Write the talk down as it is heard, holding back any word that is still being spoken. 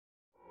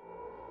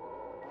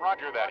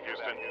Roger that,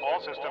 Houston. All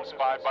systems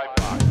 5 by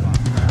 5.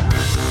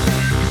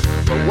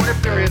 But what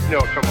if there is no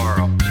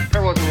tomorrow?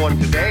 There wasn't one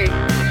today.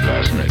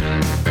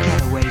 Fascinating.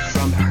 Get away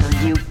from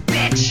her, you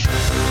bitch!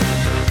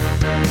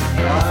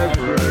 Hi,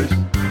 Bruce.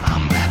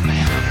 I'm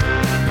Batman.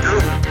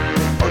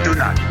 Do or do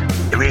not.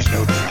 There is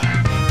no try.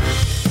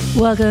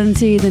 Welcome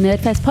to the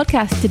Nerdfest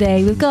podcast.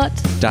 Today we've got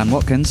Dan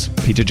Watkins,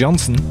 Peter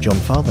Johnson, Jon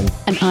Farthing,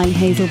 and I'm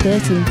Hazel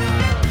Burton.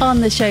 On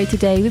the show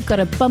today we've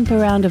got a bumper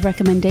round of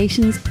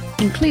recommendations,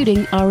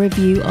 including our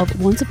review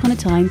of Once Upon a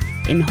Time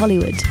in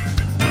Hollywood.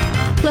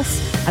 Plus,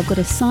 I've got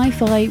a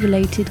sci-fi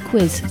related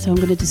quiz, so I'm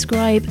going to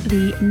describe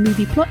the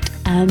movie plot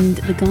and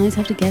the guys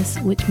have to guess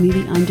which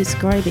movie I'm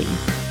describing.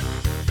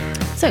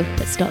 So,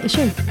 let's start the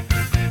show.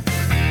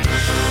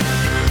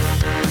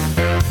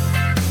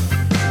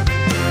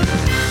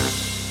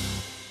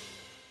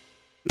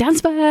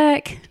 Dan's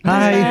back.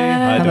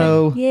 Hi.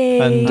 Hello. Yay.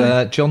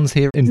 And John's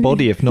here in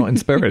body, if not in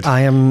spirit.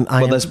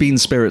 Well, there's been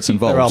spirits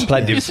involved. There are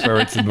plenty of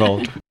spirits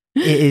involved.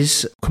 It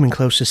is coming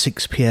close to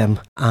 6 p.m.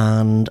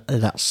 and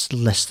that's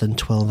less than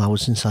 12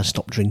 hours since I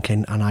stopped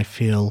drinking, and I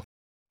feel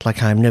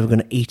like I'm never going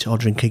to eat or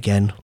drink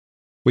again.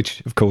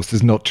 Which, of course,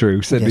 is not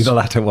true. Certainly Yes. the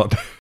latter one.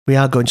 We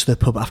are going to the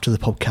pub after the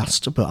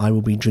podcast, but I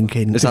will be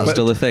drinking Is that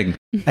still a thing?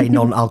 a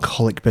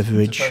non-alcoholic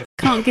beverage.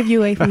 Can't give you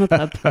away from a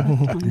pub.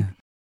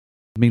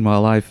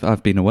 Meanwhile,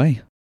 I've been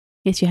away.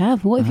 Yes, you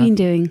have. What have you been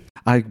doing?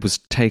 I was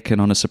taken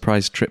on a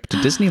surprise trip to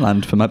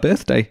Disneyland for my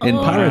birthday in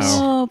Paris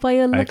Oh, by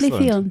your lovely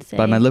Excellent. fiance.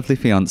 by my lovely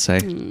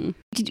fiancée.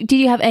 Did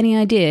you have any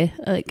idea,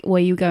 like,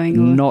 where you were going?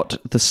 Or? Not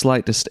the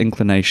slightest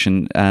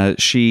inclination.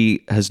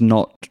 She has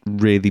not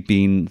really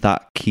been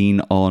that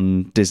keen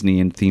on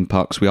Disney and theme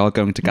parks. We are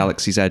going to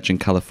Galaxy's Edge in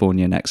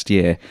California next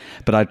year,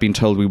 but I'd been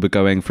told we were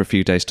going for a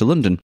few days to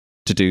London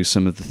to do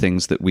some of the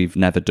things that we've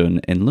never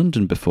done in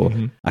London before.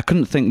 Mm-hmm. I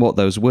couldn't think what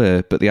those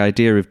were, but the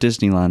idea of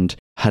Disneyland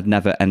had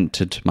never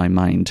entered my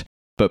mind.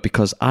 But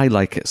because I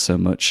like it so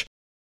much,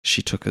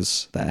 she took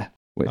us there,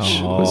 which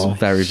was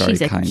very, very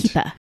She's kind. a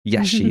keeper.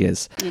 Yes, she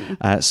is.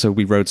 So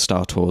we rode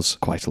Star Tours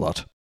quite a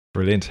lot.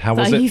 Brilliant. How Is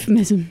that was a it?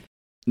 euphemism?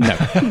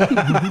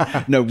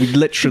 No. No, we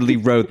literally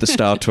rode the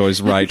Star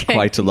Tours ride Okay.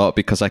 quite a lot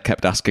because I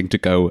kept asking to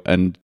go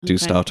and do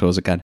Okay. Star Tours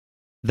again.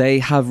 They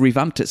have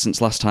revamped it since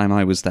last time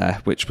I was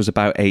there, which was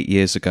about 8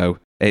 years ago.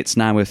 It's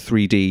now a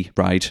 3D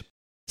ride.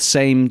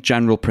 Same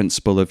general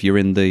principle of you're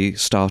in the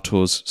Star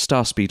Tours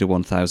Star Speeder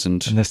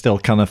 1000. And they're still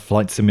kind of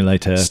flight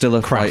simulator. Still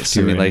a craft flight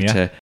simulator,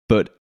 touring,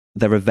 but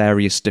there are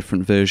various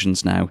different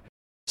versions now.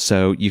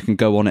 So you can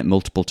go on it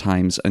multiple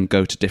times and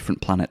go to different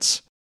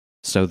planets.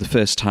 So the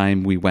first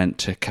time we went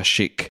to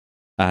Kashyyyk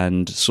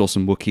and saw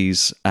some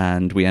Wookiees,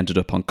 and we ended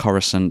up on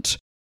Coruscant.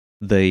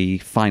 The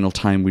final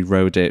time we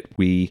rode it,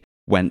 we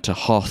went to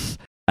Hoth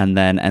and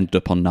then ended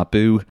up on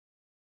Naboo.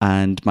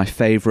 And my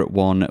favourite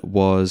one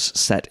was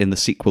set in the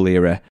sequel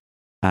era,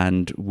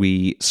 and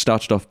we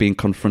started off being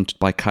confronted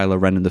by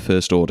Kylo Ren in the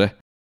First Order,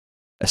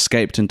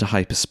 escaped into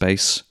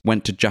hyperspace,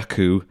 went to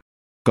Jakku,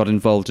 got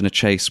involved in a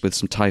chase with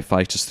some TIE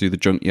fighters through the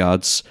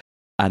junkyards,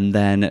 and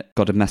then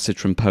got a message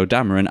from Poe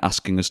Dameron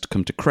asking us to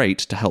come to Crate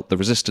to help the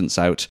Resistance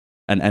out,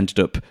 and ended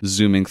up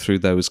zooming through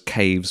those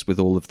caves with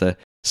all of the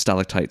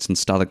stalactites and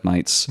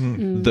stalagmites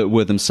that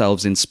were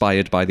themselves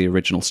inspired by the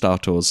original Star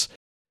Tours.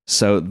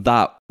 So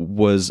that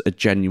was a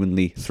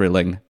genuinely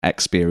thrilling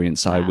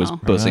experience. I was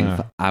buzzing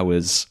for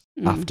hours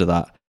after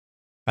that.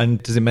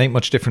 And does it make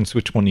much difference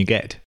which one you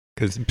get?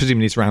 Because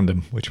presumably it's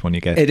random which one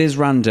you get. It is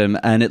random,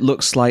 and it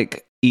looks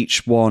like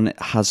each one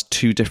has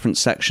two different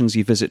sections.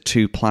 You visit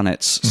two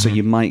planets, so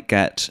you might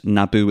get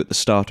Naboo at the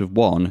start of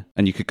one,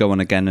 and you could go on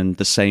again, and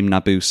the same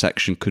Naboo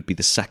section could be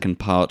the second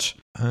part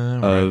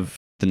of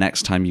the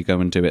next time you go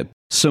and do it.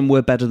 Some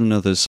were better than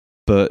others,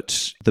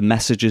 but the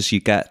messages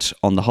you get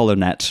on the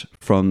HoloNet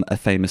from a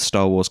famous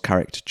Star Wars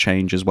character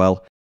change as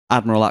well.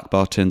 Admiral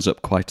Akbar turns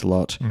up quite a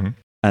lot,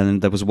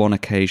 and there was one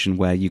occasion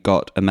where you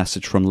got a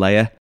message from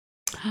Leia,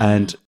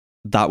 and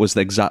that was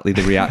exactly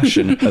the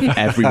reaction of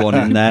everyone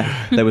in there.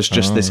 There was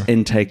just this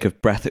intake of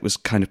breath. It was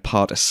kind of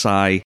part a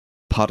sigh,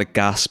 part a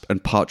gasp,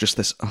 and part just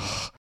this,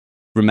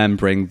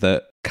 remembering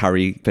that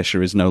Carrie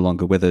Fisher is no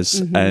longer with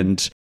us.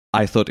 And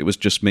I thought it was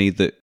just me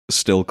that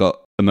still got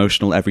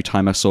emotional every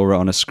time I saw her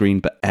on a screen,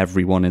 but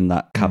everyone in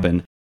that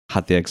cabin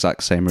had the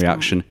exact same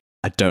reaction.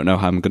 I don't know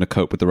how I'm going to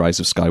cope with The Rise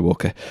of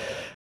Skywalker.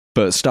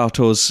 But Star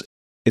Tours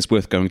is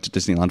worth going to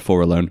Disneyland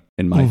for alone,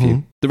 in my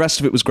view. The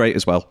rest of it was great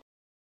as well.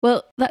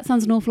 Well, that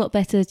sounds an awful lot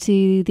better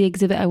to the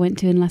exhibit I went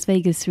to in Las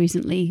Vegas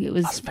recently. It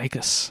was Las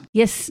Vegas.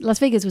 Yes, Las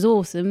Vegas was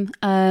awesome.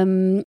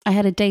 I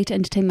had a day to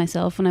entertain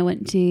myself and I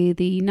went to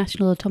the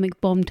National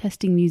Atomic Bomb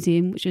Testing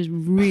Museum, which was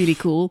really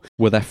cool.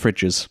 Were there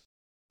fridges?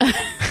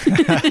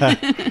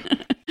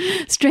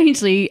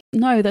 Strangely,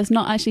 no, that's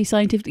not actually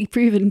scientifically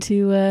proven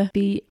to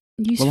be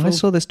useful. Well, I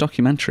saw this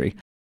documentary,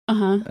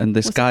 and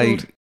this What's guy, it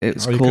called?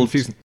 it's Are you called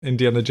confusing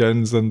Indiana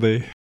Jones and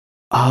the...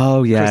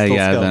 Oh, yeah, Crystal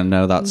yeah. Skull? Then,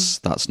 no,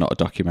 that's not a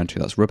documentary.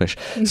 That's rubbish.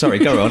 Sorry,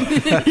 go on.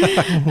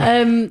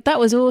 That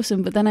was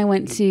awesome. But then I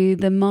went to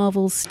the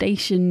Marvel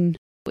Station,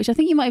 which I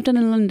think you might have done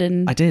in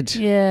London. I did.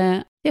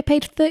 Yeah. I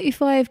paid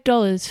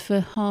 $35 for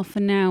half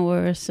an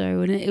hour or so,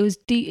 and it was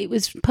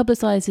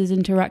publicised as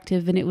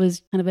interactive, and it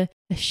was kind of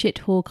a shit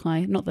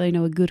Hawkeye. Not that I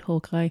know a good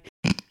Hawkeye.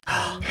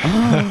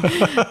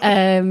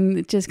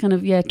 Just kind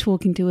of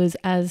talking to us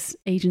as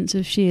agents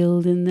of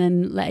S.H.I.E.L.D. and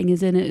then letting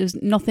us in. It was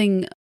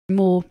nothing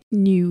more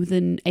new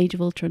than Age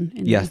of Ultron.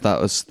 Yes, that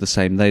was the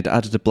same. They'd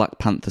added a Black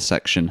Panther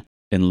section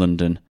in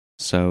London,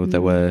 so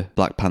there were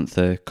Black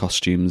Panther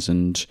costumes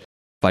and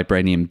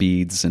vibranium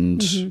beads and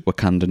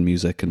Wakandan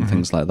music and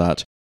things like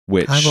that.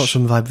 Which I got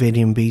some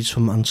vibranium beads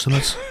from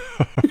Ansoners.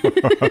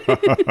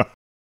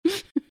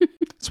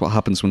 That's what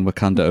happens when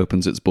Wakanda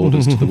opens its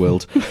borders to the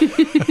world.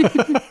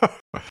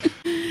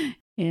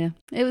 Yeah,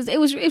 it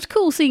was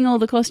cool seeing all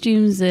the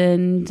costumes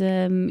and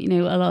a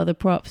lot of the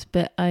props,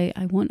 but I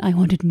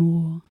wanted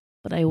more,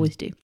 but I always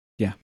do.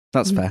 Yeah,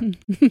 that's fair.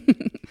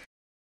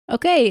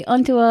 Okay,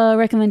 on to our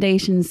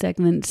recommendations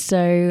segment.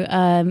 So,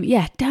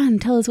 Dan,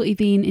 tell us what you've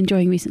been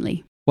enjoying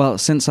recently. Well,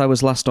 since I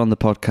was last on the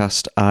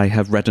podcast, I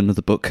have read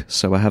another book,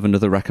 so I have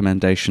another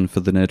recommendation for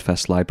the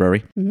Nerdfest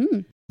library.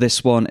 Mm.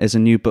 This one is a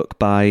new book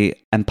by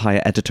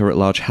Empire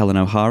editor-at-large Helen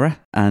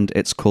O'Hara, and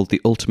it's called The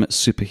Ultimate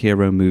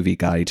Superhero Movie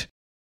Guide,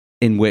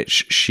 in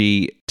which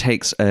she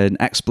takes an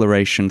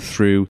exploration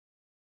through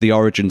the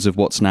origins of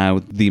what's now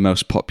the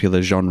most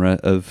popular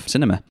genre of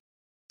cinema.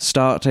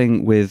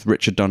 Starting with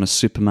Richard Donner's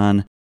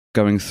Superman,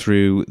 going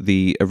through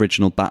the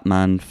original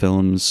Batman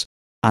films,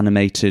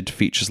 animated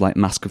features like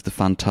Mask of the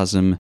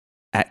Phantasm,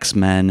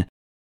 X-Men,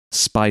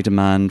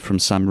 Spider-Man from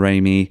Sam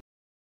Raimi,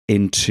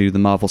 into the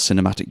Marvel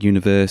Cinematic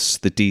Universe,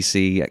 the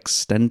DC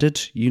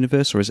Extended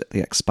Universe, or is it the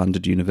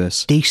Expanded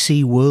Universe?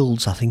 DC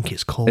Worlds, I think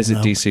it's called. Is it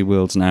DC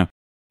Worlds now?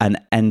 And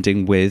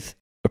ending with,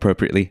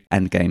 appropriately,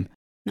 Endgame.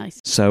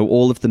 Nice. So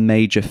all of the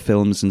major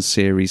films and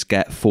series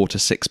get 4 to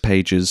 6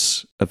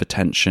 pages of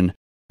attention,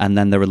 and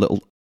then there are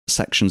little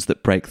sections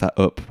that break that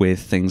up with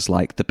things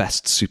like the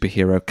best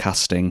superhero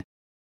casting,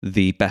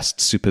 the best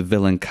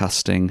supervillain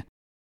casting,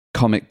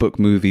 comic book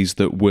movies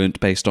that weren't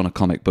based on a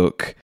comic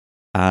book,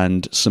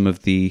 and some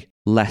of the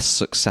less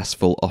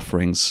successful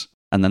offerings.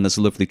 And then there's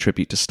a lovely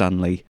tribute to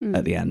Stan Lee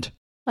at the end.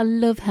 I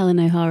love Helen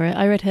O'Hara.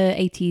 I read her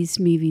 80s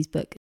movies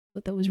book.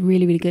 That was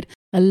really, really good.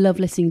 I love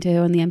listening to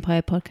her on the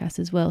Empire podcast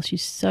as well.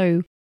 She's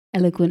so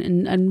eloquent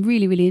and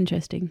really, really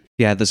interesting.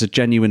 Yeah, there's a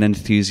genuine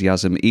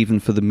enthusiasm, even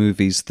for the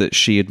movies that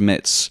she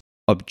admits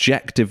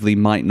objectively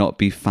might not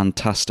be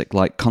fantastic,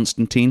 like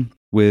Constantine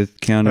with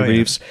Keanu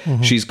Reeves.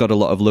 Mm-hmm. She's got a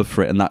lot of love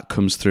for it, and that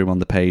comes through on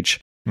the page.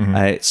 Mm-hmm.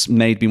 It's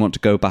made me want to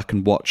go back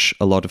and watch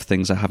a lot of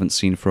things I haven't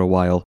seen for a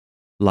while,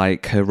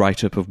 like her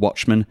write-up of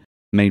Watchmen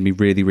made me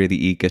really, really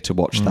eager to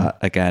watch that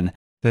again.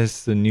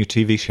 There's the new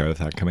TV show of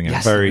that coming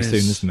out very soon,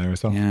 isn't there,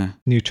 as well? Yeah.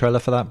 New trailer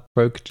for that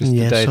broke just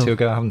a day or two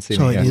ago. I haven't seen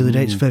it yet. The other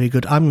day. It's very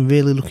good. I'm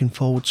really looking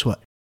forward to it.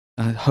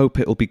 I hope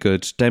it'll be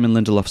good. Damon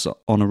Lindelof's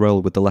on a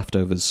roll with The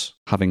Leftovers,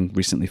 having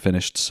recently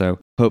finished, so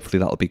hopefully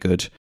that'll be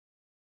good.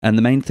 And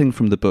the main thing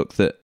from the book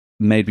that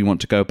made me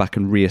want to go back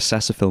and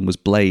reassess a film was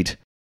Blade,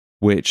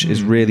 which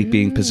is really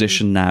being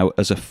positioned now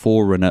as a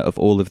forerunner of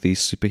all of these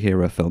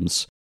superhero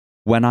films.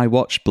 When I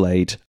watched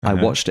Blade, I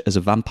watched it as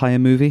a vampire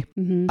movie.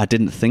 Mm-hmm. I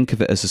didn't think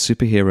of it as a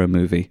superhero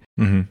movie.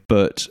 Mm-hmm.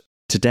 But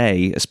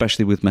today,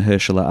 especially with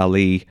Mahershala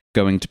Ali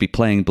going to be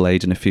playing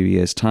Blade in a few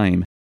years'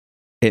 time,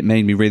 it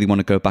made me really want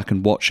to go back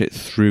and watch it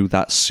through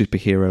that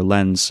superhero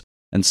lens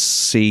and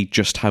see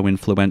just how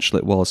influential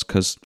it was,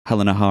 because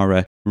Helen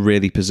O'Hara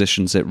really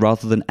positions it,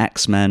 rather than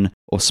X-Men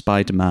or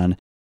Spider-Man,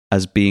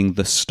 as being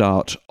the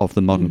start of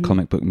the modern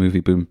comic book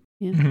movie boom.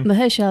 Yeah.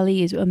 Mahershala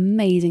Ali is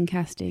amazing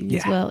casting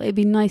as well. It'd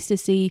be nice to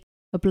see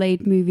a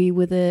Blade movie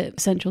with a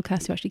central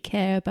cast who actually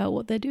care about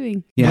what they're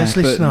doing. Yeah,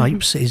 Wesley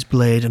Snipes is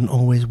Blade and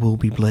always will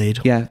be Blade.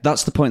 Yeah,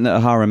 that's the point that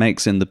O'Hara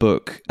makes in the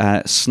book.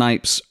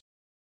 Snipes,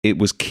 it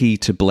was key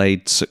to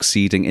Blade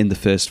succeeding in the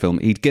first film.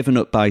 He'd given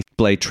up by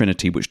Blade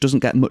Trinity, which doesn't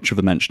get much of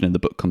a mention in the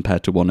book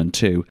compared to 1 and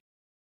 2.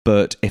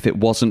 But if it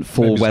wasn't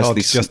for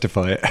Wesley...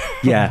 justify it.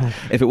 Yeah,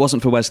 if it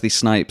wasn't for Wesley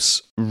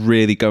Snipes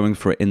really going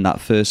for it in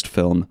that first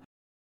film,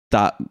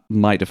 that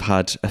might have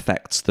had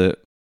effects that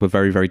were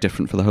very, very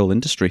different for the whole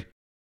industry.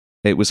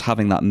 It was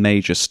having that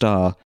major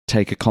star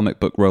take a comic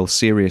book role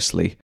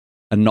seriously,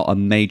 and not a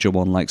major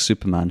one like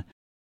Superman,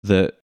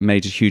 that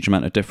made a huge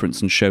amount of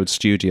difference and showed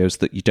studios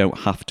that you don't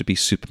have to be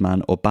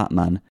Superman or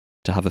Batman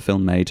to have a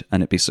film made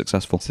and it be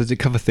successful. So does it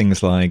cover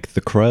things like The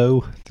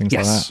Crow, things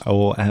like that?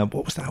 Or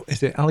what was that?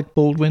 Is it Alec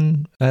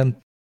Baldwin? The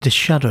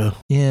Shadow.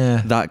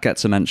 Yeah. That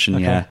gets a mention,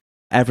 yeah.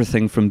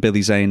 Everything from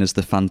Billy Zane as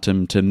the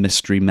Phantom to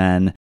Mystery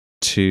Men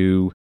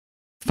to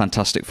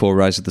Fantastic Four: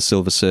 Rise of the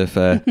Silver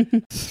Surfer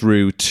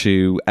through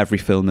to every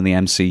film in the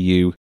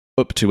MCU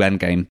up to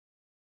Endgame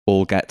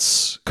all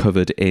gets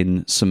covered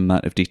in some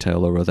amount of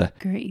detail or other.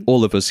 Great.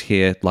 All of us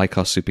here like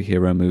our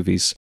superhero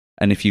movies,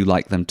 and if you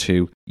like them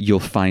too,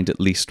 you'll find at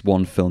least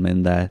one film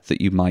in there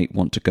that you might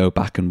want to go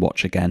back and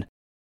watch again.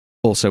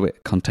 Also,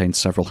 it contains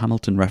several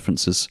Hamilton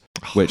references,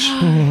 which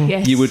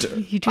you would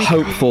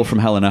hope for from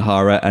Helen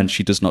O'Hara, and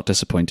she does not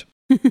disappoint.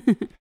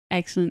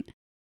 Excellent.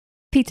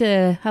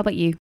 Peter, how about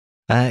you?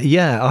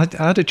 Yeah,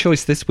 I had a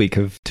choice this week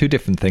of two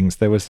different things.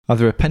 There was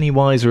either a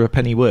Pennywise or a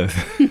Pennyworth.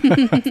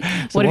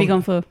 What have you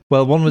gone for?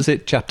 Well, one was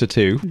It Chapter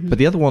 2, but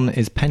the other one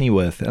is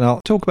Pennyworth. And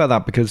I'll talk about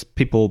that because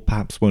people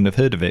perhaps won't have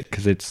heard of it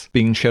because it's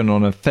being shown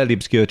on a fairly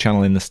obscure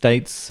channel in the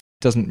States.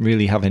 It doesn't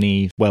really have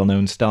any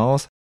well-known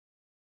stars.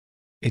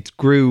 It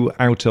grew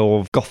out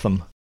of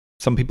Gotham.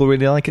 Some people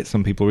really like it,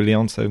 some people really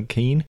aren't so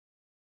keen.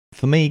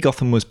 For me,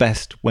 Gotham was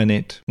best when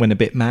it went a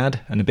bit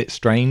mad and a bit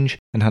strange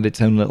and had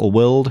its own little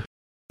world.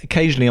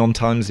 Occasionally, on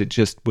times, it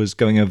just was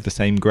going over the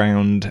same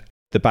ground.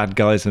 The bad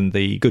guys and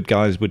the good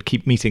guys would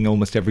keep meeting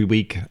almost every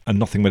week, and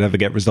nothing would ever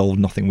get resolved,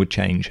 nothing would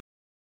change.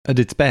 At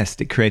its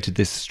best, it created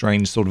this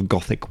strange sort of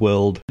gothic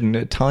world, and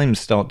at times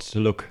started to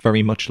look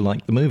very much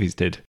like the movies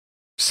did.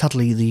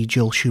 Sadly, the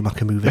Joel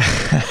Schumacher movie.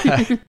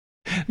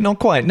 Not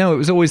quite. No, it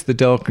was always the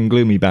dark and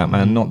gloomy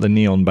Batman, not the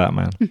neon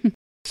Batman.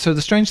 So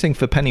the strange thing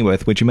for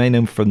Pennyworth, which you may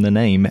know from the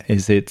name,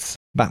 is it's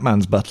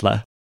Batman's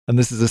butler. And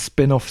this is a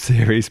spin-off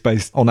series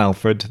based on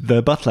Alfred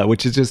the Butler,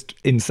 which is just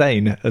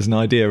insane as an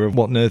idea of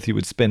what on earth you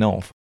would spin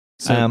off.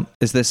 So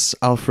is this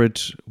Alfred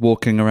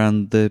walking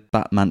around the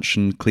Bat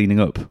Mansion cleaning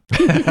up?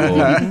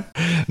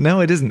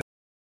 No, it isn't.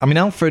 I mean,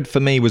 Alfred, for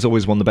me, was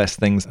always one of the best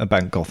things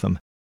about Gotham.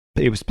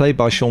 It was played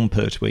by Sean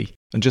Pertwee,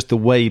 and just the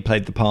way he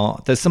played the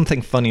part. There's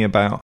something funny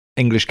about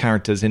English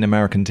characters in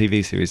American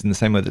TV series in the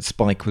same way that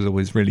Spike was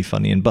always really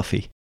funny in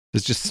Buffy.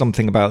 There's just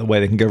something about the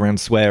way they can go around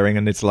swearing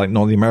and it's like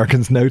none of the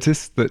Americans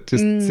notice that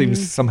just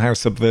seems somehow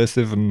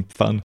subversive and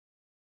fun.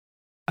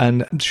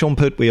 And Sean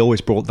Pertwee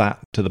always brought that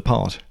to the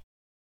part.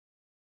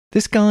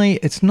 This guy,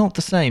 it's not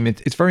the same.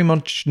 It's very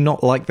much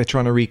not like they're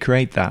trying to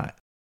recreate that.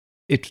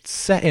 It's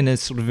set in a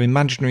sort of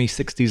imaginary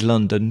 60s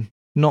London,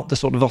 not the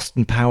sort of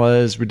Austin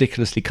Powers,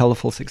 ridiculously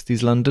colourful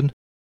 60s London.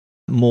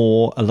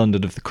 More a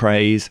London of the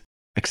craze,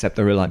 except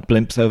there are like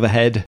blimps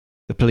overhead.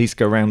 The police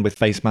go around with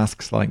face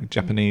masks like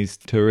Japanese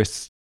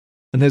tourists.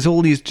 And there's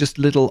all these just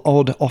little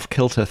odd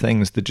off-kilter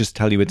things that just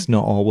tell you it's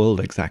not our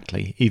world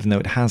exactly, even though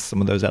it has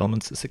some of those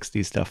elements of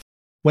 60s stuff.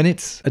 When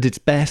it's at its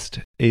best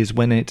is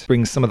when it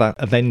brings some of that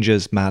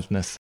Avengers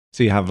madness.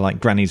 So you have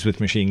like grannies with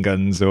machine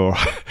guns or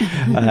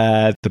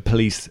the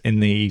police in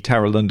the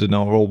Tower of London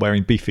are all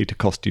wearing Beefeater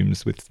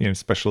costumes with, you know,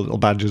 special little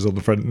badges on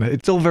the front.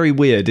 It's all very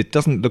weird. It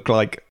doesn't look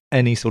like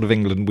any sort of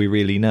England we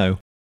really know.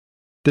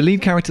 The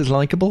lead character's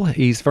likeable.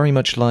 He's very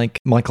much like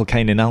Michael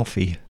Caine in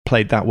Alfie,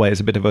 played that way as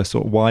a bit of a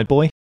sort of wide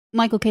boy.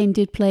 Michael Caine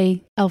did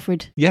play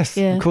Alfred. Yes,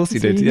 yeah, of course he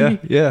did.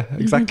 Yeah,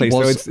 exactly.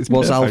 Was, so it's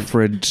was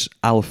perfect.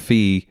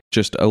 Alfie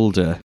just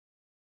older?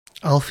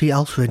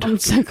 Alfred. I'm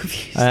so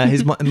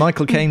confused.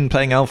 Michael Caine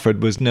playing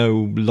Alfred was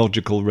no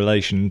logical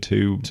relation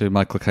to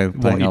Michael Caine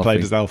what playing he Alfie.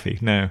 played as Alfie.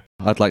 No.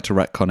 I'd like to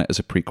retcon it as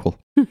a prequel.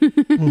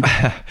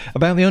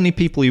 About the only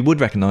people you would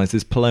recognise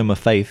is Paloma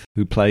Faith,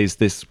 who plays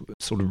this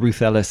sort of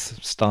Ruth Ellis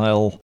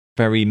style,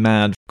 very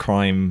mad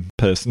crime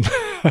person.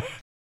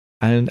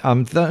 And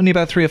I'm only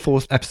about 3 or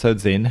 4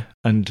 episodes in,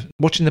 and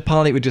watching the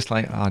pilot, we're just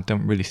like, I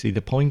don't really see the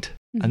point.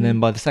 And then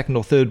by the second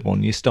or third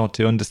one, you start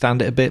to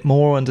understand it a bit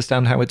more,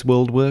 understand how its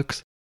world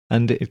works,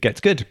 and it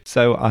gets good.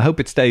 So I hope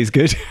it stays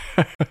good.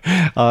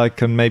 I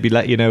can maybe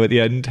let you know at the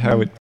end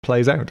how it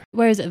plays out.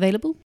 Where is it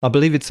available? I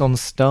believe it's on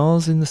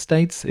Stars in the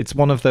States. It's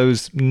one of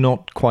those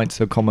not quite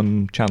so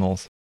common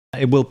channels.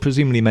 It will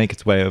presumably make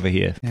its way over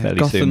here fairly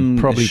Gotham soon.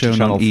 Probably is shown to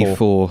Channel on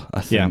 4. E4, I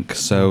think.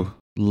 So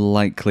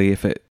likely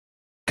if it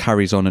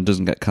carries on and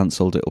doesn't get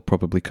cancelled, it'll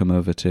probably come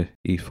over to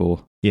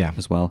E4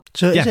 as well.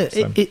 So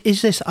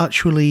is this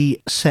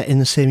actually set in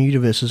the same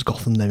universe as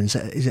Gotham then? Is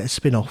it a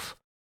spin-off?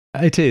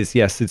 It is,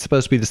 yes. It's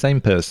supposed to be the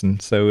same person.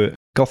 So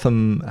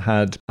Gotham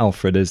had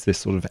Alfred as this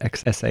sort of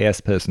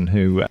ex-SAS person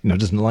who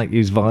doesn't like to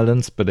use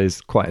violence but is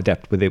quite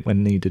adept with it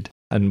when needed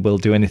and will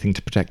do anything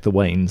to protect the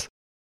Waynes.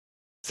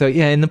 So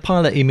yeah, in the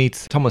pilot he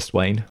meets Thomas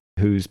Wayne,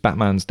 who's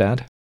Batman's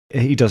dad.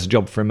 He does a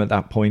job for him at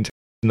that point.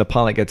 And the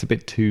pilot gets a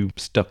bit too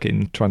stuck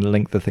in trying to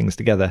link the things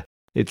together.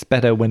 It's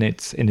better when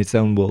it's in its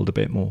own world a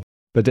bit more.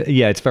 But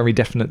it's very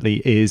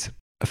definitely is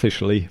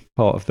officially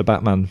part of the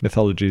Batman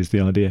mythology is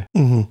the idea.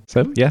 Mm-hmm.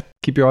 So yeah,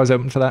 keep your eyes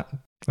open for that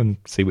and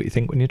see what you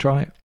think when you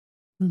try it.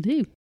 Will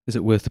do. Is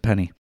it worth a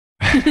penny?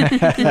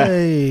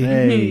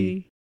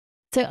 Hey.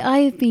 So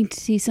I have been to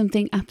see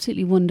something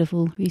absolutely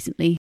wonderful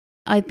recently.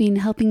 I've been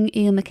helping Sir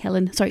Ian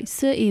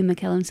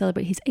McKellen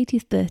celebrate his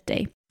 80th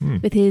birthday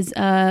with his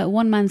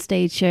one-man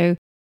stage show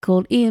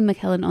called Ian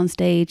McKellen on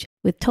Stage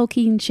with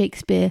Tolkien,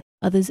 Shakespeare,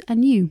 others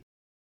and you.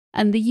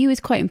 And the you is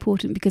quite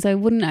important because I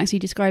wouldn't actually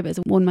describe it as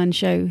a one-man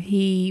show.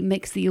 He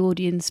makes the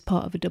audience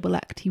part of a double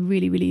act. He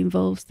really, really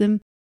involves them.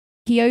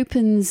 He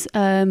opens,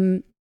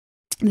 the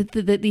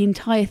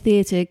entire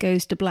theatre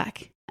goes to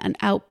black and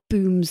out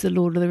booms the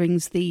Lord of the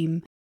Rings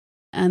theme.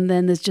 And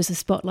then there's just a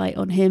spotlight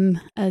on him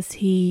as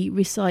he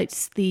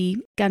recites the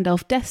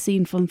Gandalf death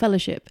scene from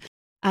Fellowship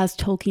as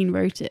Tolkien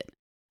wrote it.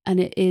 And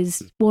it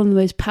is one of the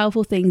most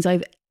powerful things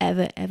I've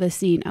ever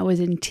seen. I was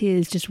in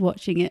tears just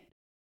watching it.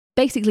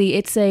 Basically,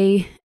 it's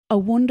a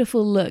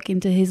wonderful look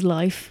into his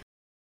life.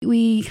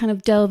 We kind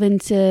of delve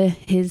into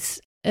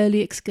his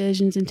early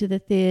excursions into the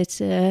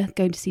theatre,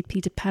 going to see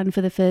Peter Pan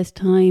for the first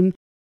time,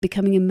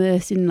 becoming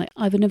immersed in like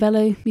Ivor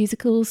Novello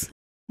musicals,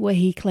 where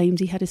he claims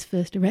he had his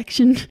first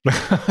erection.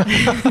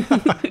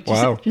 Which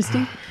Wow. is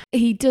interesting.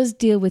 He does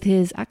deal with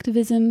his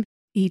activism.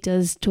 He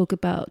does talk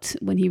about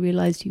when he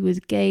realised he was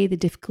gay, the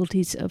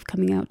difficulties of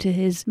coming out to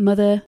his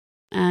mother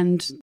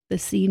and the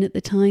scene at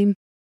the time.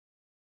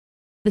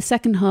 The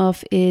second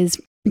half is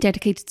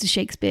dedicated to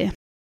Shakespeare.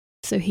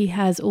 So he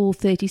has all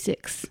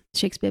 36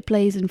 Shakespeare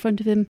plays in front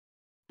of him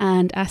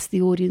and asks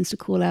the audience to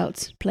call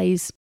out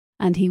plays,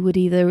 and he would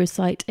either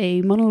recite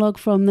a monologue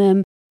from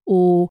them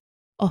or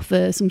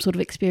offer some sort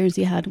of experience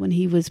he had when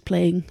he was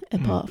playing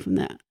apart from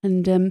that.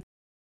 And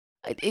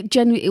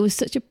it was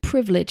such a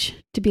privilege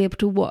to be able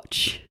to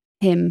watch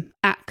him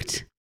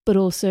act, but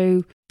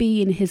also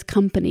be in his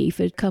company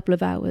for a couple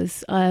of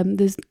hours.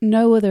 There's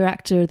no other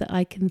actor that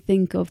I can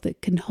think of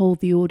that can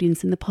hold the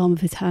audience in the palm of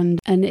his hand,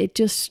 and it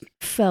just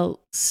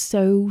felt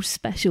so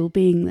special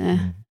being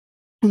there.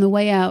 On the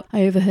way out,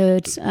 I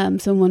overheard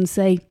someone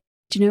say,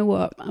 "Do you know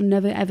what? I'm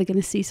never ever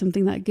going to see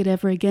something that good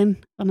ever again."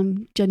 And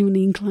I'm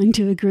genuinely inclined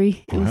to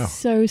agree. It was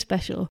so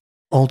special.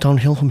 All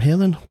downhill from here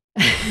then.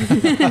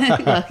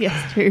 Well,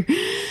 yes, true.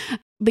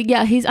 But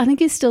yeah, I think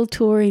he's still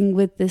touring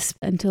with this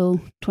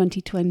until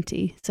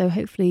 2020. So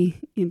hopefully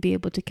you'll be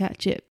able to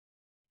catch it.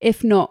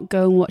 If not,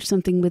 go and watch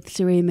something with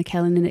Sir Ian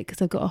McKellen in it,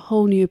 because I've got a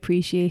whole new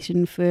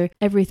appreciation for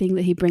everything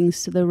that he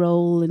brings to the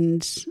role,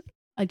 and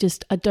I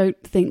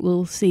don't think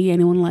we'll see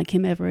anyone like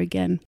him ever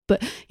again.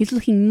 But he's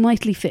looking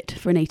mightily fit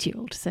for an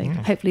 80-year-old, so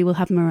hopefully we'll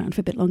have him around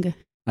for a bit longer.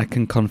 I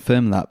can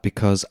confirm that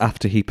because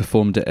after he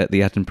performed it at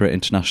the Edinburgh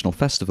International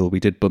Festival,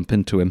 we did bump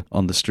into him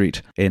on the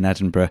street in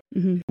Edinburgh,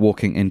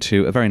 walking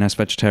into a very nice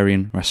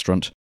vegetarian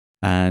restaurant,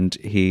 and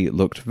he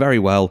looked very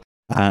well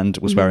and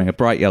was wearing a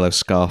bright yellow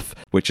scarf,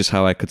 which is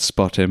how I could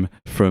spot him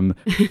from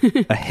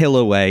a hill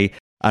away.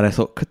 And I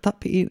thought, could that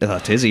be Ian?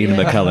 That is Ian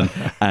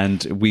McKellen.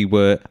 And we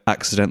were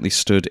accidentally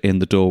stood in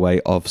the doorway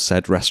of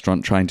said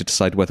restaurant trying to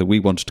decide whether we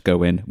wanted to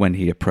go in when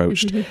he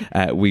approached.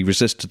 We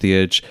resisted the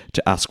urge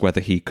to ask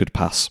whether he could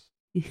pass.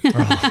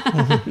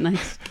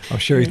 Nice. I'm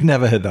sure he'd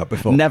never heard that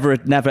before. Never,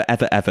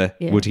 ever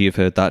would he have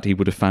heard that. He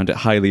would have found it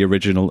highly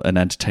original and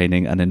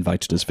entertaining and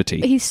invited us for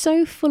tea. He's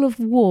so full of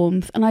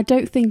warmth, and I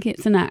don't think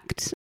it's an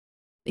act.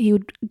 He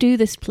would do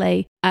this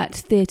play at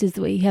theatres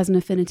that he has an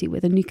affinity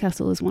with, and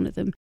Newcastle is one of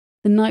them.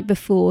 The night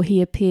before,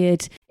 he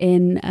appeared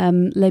in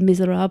Les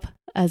Miserables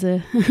as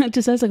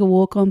just as like a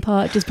walk-on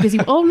part, just because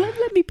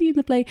let me be in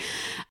the play.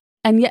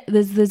 And yet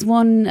there's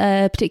one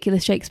particular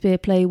Shakespeare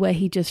play where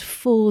he just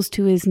falls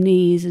to his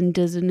knees and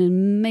does an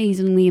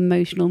amazingly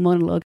emotional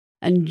monologue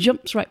and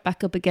jumps right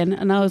back up again.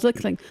 And I was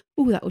like,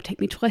 oh, that would take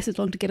me twice as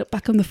long to get up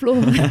back on the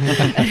floor.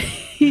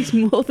 He's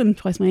more than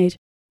twice my age.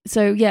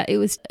 So yeah, it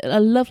was a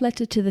love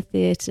letter to the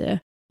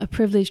theatre, a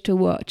privilege to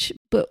watch.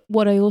 But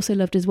what I also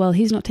loved as well,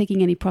 he's not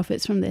taking any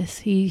profits from this.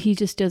 He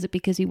just does it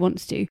because he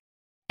wants to.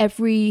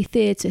 Every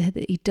theatre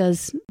that he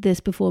does this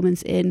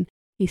performance in,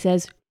 he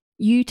says,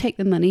 you take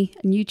the money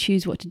and you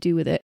choose what to do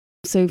with it.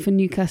 So for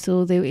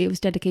Newcastle, it was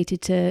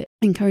dedicated to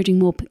encouraging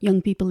more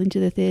young people into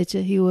the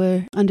theatre who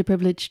were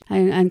underprivileged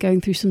and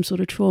going through some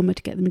sort of trauma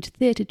to get them into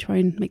theatre, try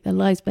and make their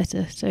lives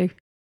better. So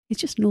it's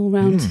just an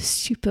all-round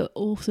super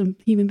awesome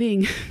human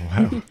being.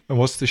 Wow. And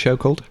what's the show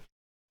called?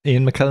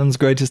 Ian McKellen's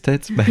Greatest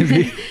Hits,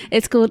 maybe?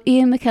 It's called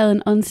Ian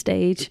McKellen on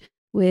Stage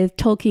with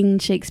Tolkien,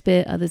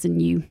 Shakespeare, Others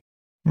and You.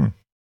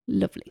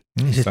 Lovely.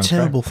 He's a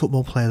terrible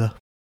football player, though.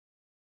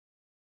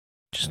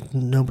 Just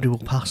nobody will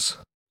pass.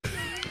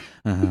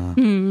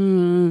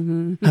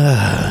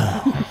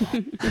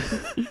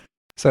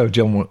 So,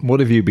 John, what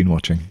have you been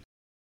watching?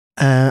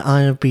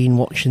 I have been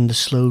watching the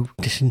slow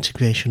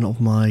disintegration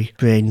of my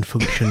brain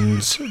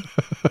functions.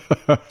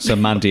 So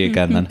Mandy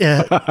again, then.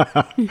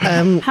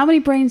 Yeah. How many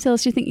brain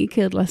cells do you think you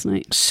killed last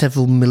night?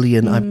 Several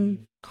million.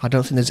 I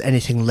don't think there's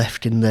anything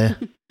left in there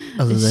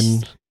other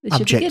than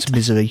abject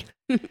misery.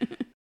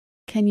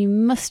 Can you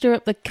muster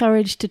up the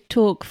courage to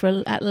talk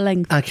at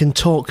length? I can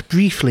talk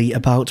briefly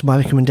about my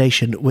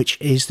recommendation, which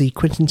is the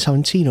Quentin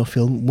Tarantino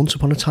film Once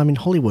Upon a Time in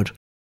Hollywood,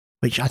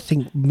 which I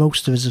think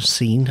most of us have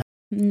seen.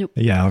 Nope.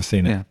 Yeah, I've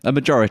seen it. Yeah, a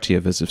majority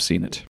of us have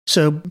seen it.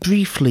 So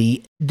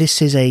briefly,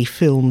 this is a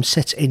film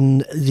set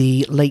in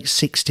the late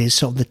 60s,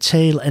 sort of the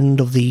tail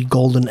end of the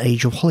golden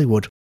age of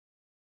Hollywood.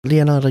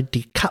 Leonardo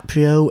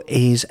DiCaprio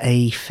is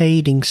a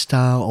fading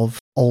star of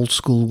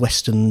old-school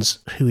westerns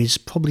who is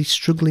probably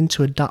struggling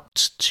to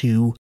adapt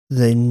to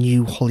the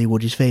new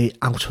Hollywood. He's very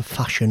out of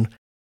fashion,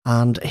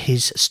 and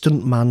his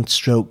stuntman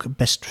stroke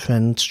best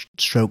friend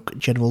stroke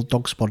general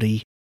dog's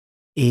body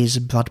is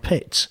Brad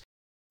Pitt.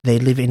 They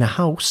live in a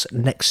house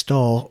next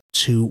door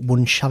to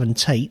one Sharon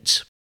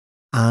Tate,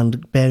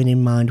 and bearing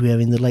in mind we are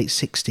in the late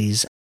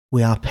 60s,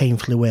 we are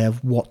painfully aware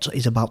of what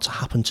is about to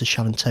happen to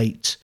Sharon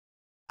Tate,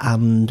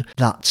 and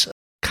that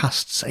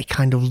casts a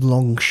kind of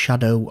long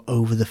shadow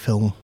over the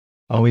film.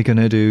 Are we going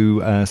to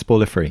do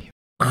spoiler-free?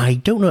 I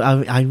don't know.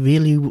 I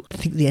really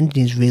think the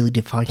ending is really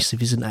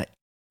divisive, isn't it?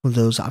 For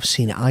those that have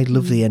seen it, I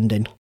love the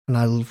ending, and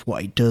I love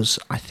what it does.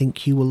 I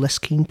think you were less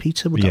keen,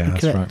 Peter, would that be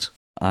correct?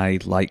 Right. I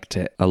liked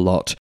it a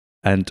lot.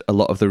 And a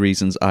lot of the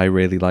reasons I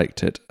really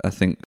liked it, I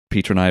think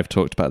Peter and I have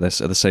talked about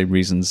this, are the same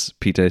reasons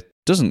Peter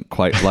doesn't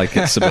quite like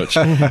it so much.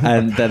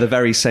 And they're the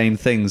very same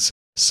things.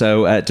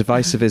 So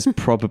divisive is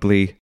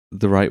probably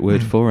the right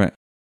word for it.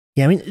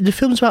 Yeah, I mean, the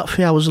film's about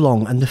 3 hours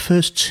long, and the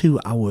first 2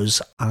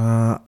 hours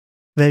are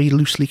very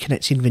loosely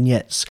connected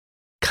vignettes.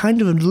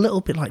 Kind of a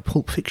little bit like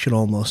Pulp Fiction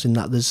almost, in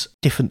that there's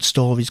different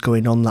stories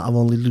going on that are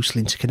only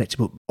loosely interconnected,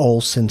 but all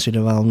centred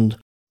around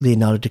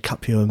Leonardo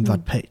DiCaprio and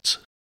Brad Pitt.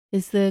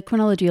 Is the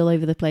chronology all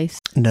over the place?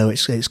 No,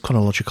 it's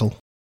chronological.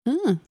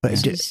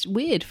 But it's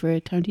weird for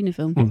a Tarantino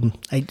film.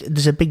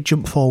 There's a big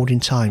jump forward in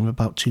time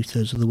about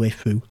 2/3 of the way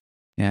through.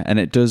 Yeah, and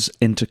it does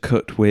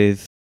intercut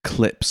with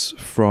clips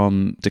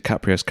from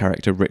DiCaprio's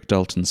character Rick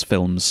Dalton's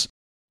films.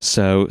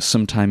 So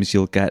sometimes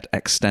you'll get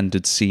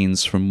extended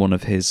scenes from one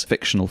of his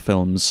fictional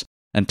films,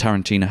 and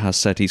Tarantino has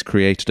said he's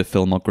created a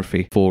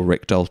filmography for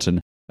Rick Dalton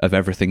of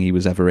everything he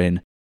was ever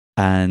in.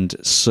 And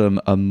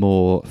some are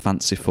more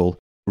fanciful,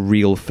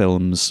 real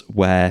films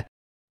where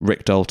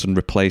Rick Dalton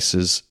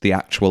replaces the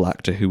actual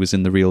actor who was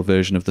in the real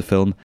version of the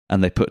film,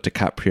 and they put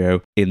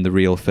DiCaprio in the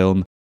real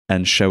film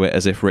and show it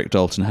as if Rick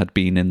Dalton had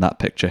been in that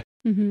picture.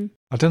 Mm-hmm.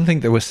 I don't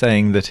think they were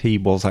saying that he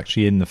was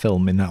actually in the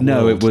film in that world.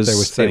 No, it was, they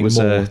were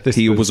saying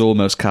he was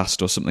almost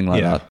cast or something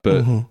like that.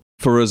 But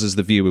for us as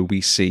the viewer,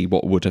 we see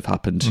what would have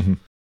happened. Mm-hmm.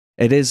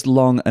 It is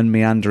long and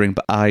meandering,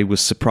 but I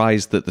was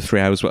surprised that the 3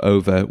 hours were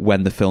over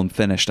when the film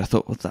finished. I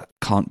thought, well, that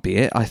can't be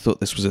it. I thought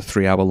this was a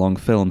 3 hour long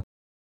film.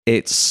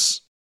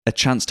 It's a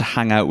chance to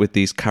hang out with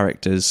these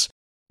characters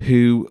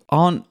who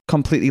aren't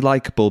completely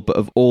likable, but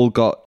have all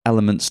got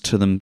elements to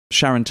them.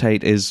 Sharon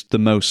Tate is the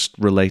most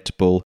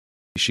relatable.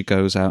 She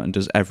goes out and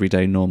does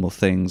everyday normal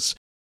things,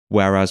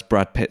 whereas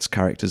Brad Pitt's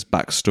character's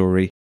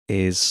backstory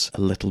is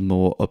a little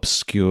more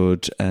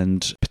obscured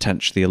and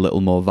potentially a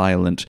little more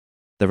violent.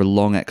 There are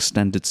long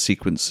extended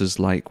sequences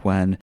like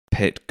when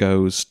Pitt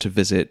goes to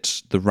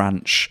visit the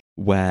ranch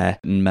where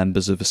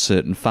members of a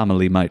certain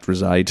family might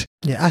reside.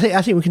 Yeah,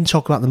 I think we can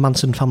talk about the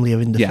Manson family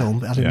in the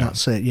film. I think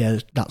that's it. Yeah,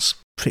 that's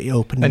pretty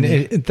open. And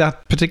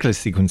that particular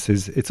sequence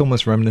it's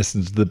almost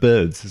reminiscent of The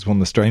Birds. It's one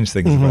of the strange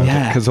things about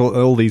it, because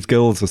all these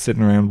girls are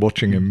sitting around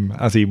watching him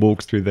as he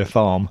walks through their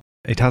farm.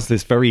 It has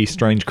this very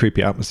strange,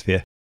 creepy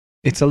atmosphere.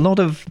 It's a lot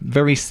of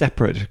very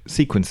separate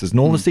sequences, and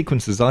all the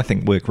sequences I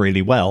think work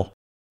really well.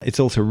 It's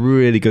also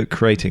really good at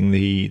creating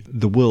the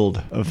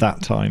world of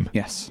that time.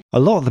 Yes. A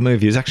lot of the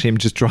movie is actually him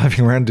just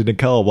driving around in a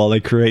car while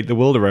they create the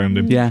world around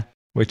him. Yeah.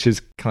 Which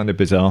is kind of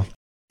bizarre.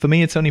 For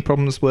me, its only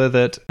problems were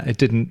that it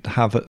didn't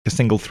have a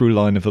single through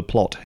line of a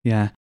plot.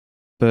 Yeah.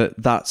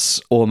 But that's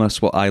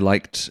almost what I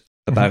liked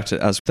about it,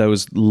 as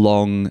those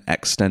long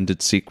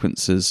extended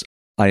sequences.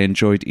 I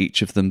enjoyed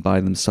each of them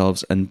by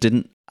themselves and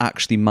didn't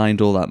actually mind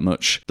all that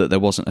much that there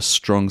wasn't a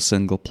strong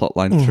single plot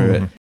line through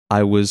it.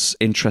 I was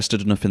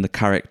interested enough in the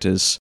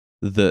characters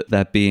that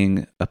there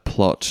being a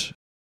plot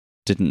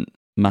didn't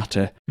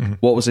matter.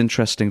 What was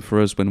interesting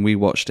for us when we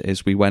watched it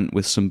is we went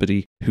with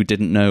somebody who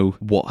didn't know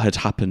what had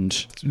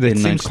happened. It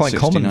seems quite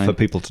common for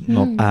people to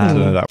not to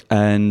know that.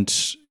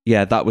 And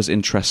yeah, that was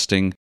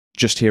interesting,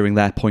 just hearing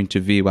their point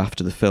of view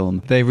after the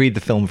film. They read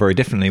the film very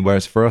differently,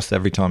 whereas for us,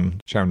 every time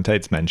Sharon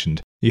Tate's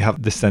mentioned, you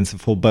have this sense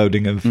of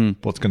foreboding of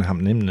what's going to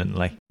happen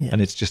imminently. Yeah.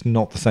 And it's just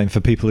not the same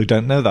for people who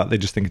don't know that. They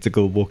just think it's a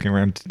girl walking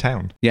around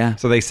town. Yeah.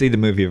 So they see the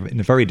movie in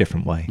a very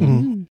different way.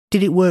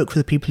 Did it work for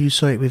the people you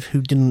saw it with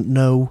who didn't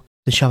know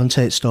the Sharon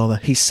Tate story?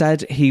 He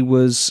said he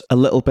was a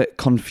little bit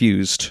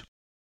confused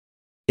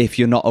if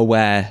you're not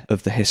aware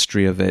of the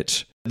history of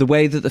it. The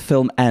way that the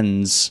film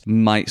ends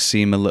might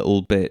seem a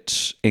little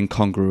bit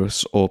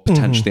incongruous or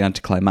potentially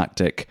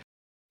anticlimactic.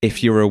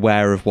 If you're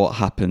aware of what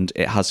happened,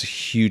 it has a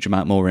huge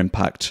amount more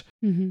impact.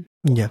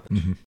 Yeah.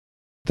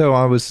 Though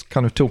I was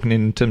kind of talking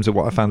in terms of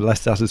what I found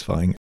less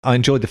satisfying. I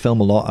enjoyed the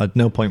film a lot. At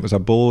no point was I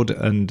bored,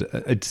 and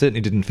it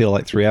certainly didn't feel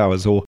like 3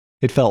 hours, or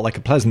it felt like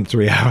a pleasant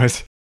 3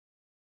 hours.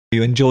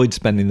 You enjoyed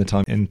spending the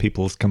time in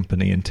people's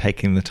company, and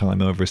taking the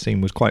time over a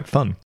scene was quite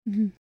fun.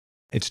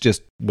 It's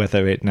just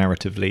whether it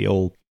narratively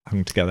all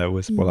hung together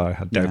was what I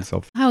had doubts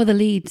of. How are the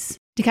leads?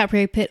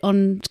 DiCaprio, Pitt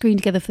on screen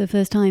together for the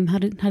first time. How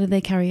did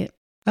they carry it?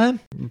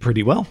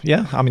 Pretty well,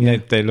 yeah. I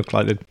mean, they look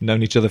like they've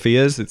known each other for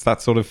years. It's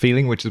that sort of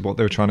feeling, which is what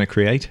they were trying to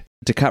create.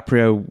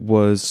 DiCaprio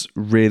was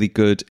really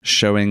good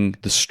showing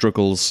the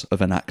struggles of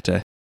an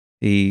actor.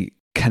 He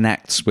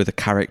connects with a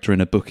character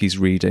in a book he's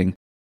reading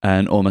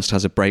and almost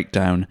has a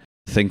breakdown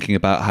thinking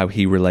about how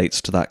he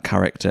relates to that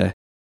character.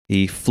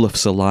 He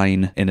fluffs a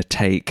line in a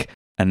take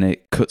and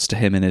it cuts to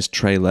him in his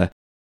trailer.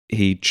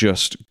 He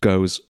just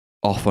goes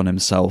off on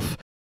himself,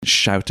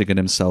 shouting at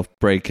himself,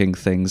 breaking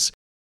things.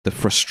 The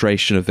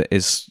frustration of it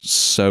is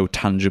so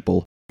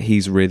tangible.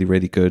 He's really,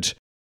 really good.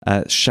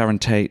 Sharon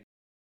Tate,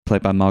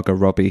 played by Margot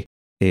Robbie,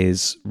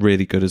 is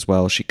really good as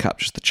well. She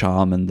captures the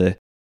charm and the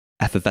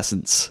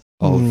effervescence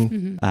of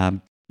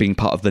being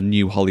part of the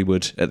new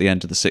Hollywood at the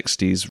end of the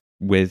 60s,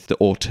 with the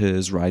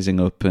auteurs rising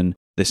up and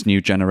this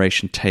new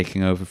generation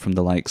taking over from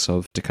the likes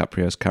of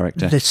DiCaprio's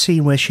character. The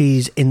scene where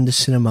she's in the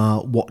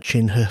cinema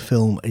watching her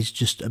film is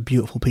just a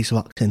beautiful piece of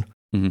acting.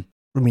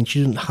 I mean, she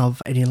didn't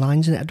have any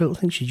lines in it. I don't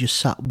think she just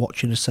sat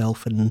watching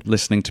herself and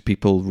listening to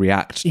people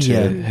react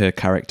to her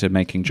character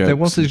making jokes. There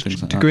was a and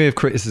things like degree of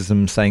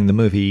criticism saying the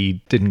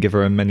movie didn't give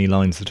her many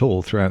lines at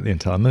all throughout the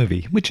entire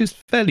movie, which is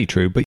fairly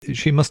true, but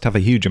she must have a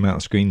huge amount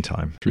of screen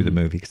time through the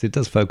movie because it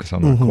does focus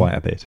on her quite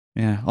a bit.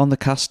 Yeah, on the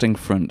casting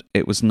front,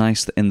 it was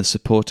nice that in the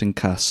supporting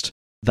cast,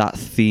 that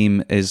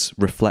theme is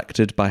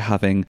reflected by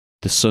having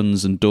the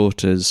sons and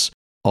daughters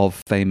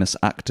of famous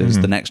actors,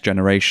 the next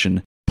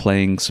generation,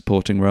 playing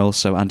supporting roles.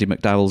 So Andy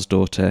McDowell's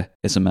daughter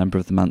is a member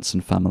of the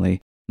Manson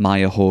family.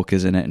 Maya Hawke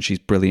is in it, and she's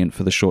brilliant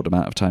for the short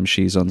amount of time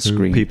she's on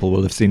screen. People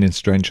will have seen in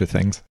Stranger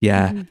Things.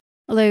 Yeah.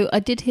 Although I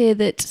did hear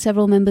that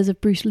several members of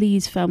Bruce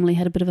Lee's family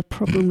had a bit of a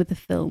problem with the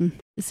film.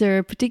 Is there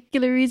a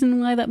particular reason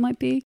why that might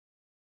be?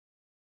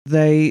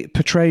 They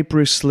portray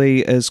Bruce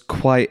Lee as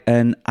quite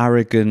an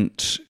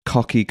arrogant,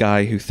 cocky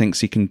guy who thinks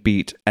he can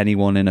beat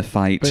anyone in a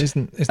fight. But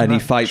isn't and he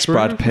that fights true?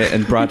 Brad Pitt,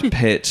 and Brad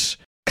Pitt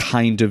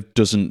kind of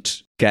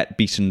doesn't get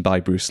beaten by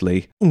Bruce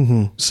Lee.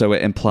 So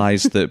it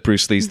implies that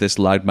Bruce Lee's this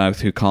loudmouth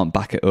who can't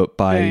back it up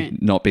by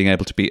not being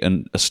able to beat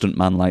a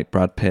stuntman like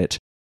Brad Pitt.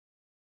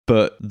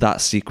 But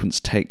that sequence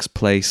takes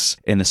place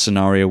in a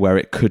scenario where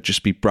it could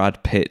just be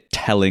Brad Pitt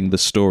telling the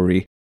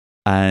story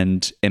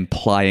and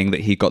implying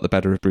that he got the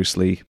better of Bruce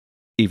Lee,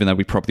 even though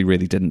we probably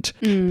really didn't.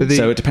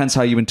 So it depends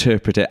how you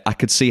interpret it. I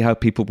could see how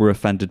people were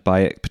offended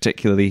by it,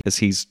 particularly as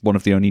he's one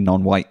of the only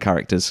non-white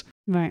characters.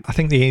 Right. I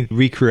think the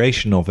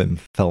recreation of him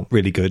felt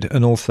really good.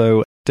 And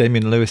also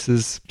Damian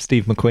Lewis's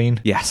Steve McQueen.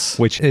 Yes.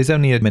 Which is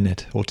only a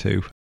minute or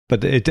two.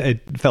 But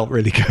it felt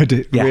really good.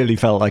 It really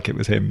felt like it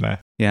was him there.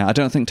 Yeah, I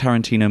don't think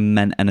Tarantino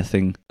meant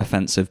anything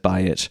offensive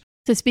by it.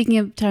 So speaking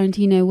of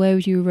Tarantino, where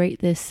would you rate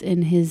this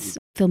in his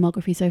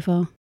filmography so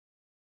far?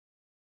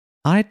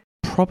 I'd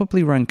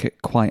probably rank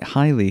it quite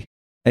highly.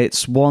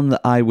 It's one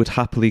that I would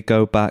happily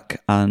go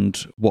back and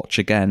watch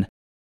again,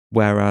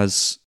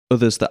 whereas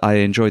others that I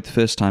enjoyed the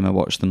first time I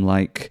watched them,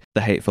 like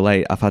The Hateful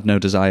Eight, I've had no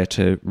desire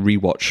to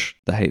rewatch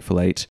The Hateful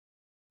Eight.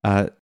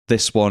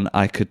 This one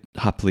I could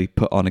happily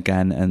put on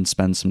again and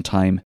spend some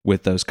time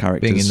with those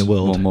characters. Being in the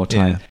world. One more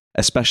time. Yeah.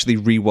 Especially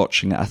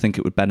rewatching it, I think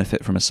it would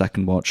benefit from a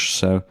second watch.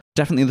 So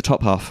definitely the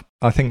top half.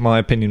 I think my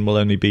opinion will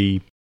only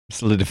be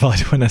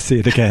solidified when I see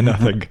it again, I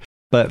think.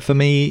 But for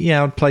me,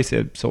 yeah, I'd place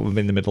it sort of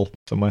in the middle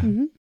somewhere.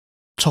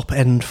 Top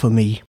end for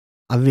me.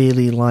 I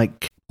really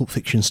like Pulp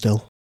Fiction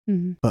still.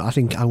 But I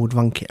think I would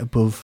rank it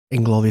above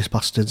Inglourious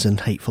Bastards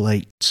and Hateful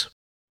Eight.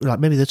 Like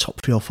maybe the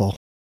top 3 or 4.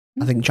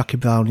 I think Jackie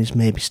Brown is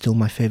maybe still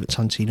my favourite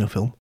Tarantino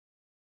film.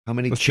 How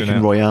many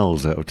chicken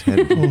royales out of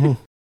 10?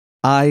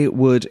 I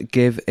would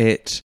give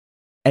it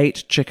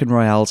 8 chicken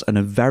royales and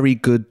a very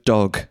good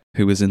dog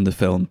who was in the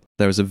film.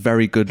 There was a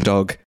very good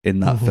dog in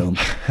that film.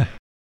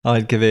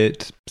 I'd give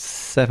it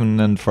 7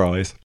 and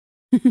fries.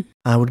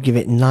 I would give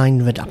it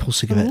 9 red apple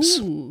cigarettes.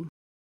 Ooh.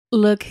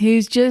 Look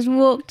who's just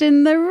walked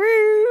in the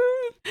room.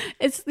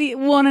 It's the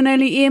one and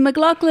only Ian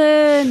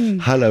McLaughlin.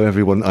 Hello,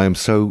 everyone. I am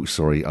so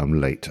sorry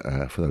I'm late.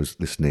 For those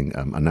listening,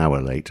 an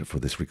hour late for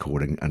this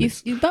recording. And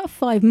You're about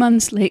 5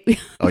 months late.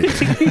 Oh, yes.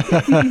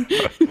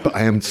 But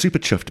I am super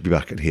chuffed to be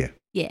back in here.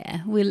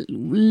 Yeah, we'll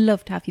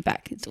love to have you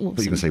back. It's awesome.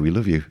 But you're going to say we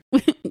love you.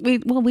 we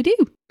do.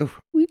 Oh,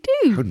 we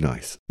do. How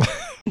nice.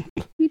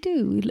 We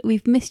do.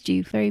 We've missed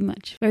you very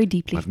much, very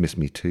deeply. I've missed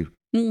me too.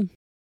 You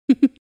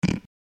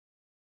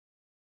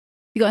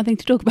got anything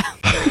to talk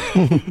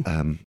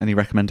about? Any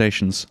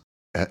recommendations?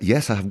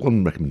 Yes, I have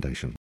one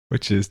recommendation.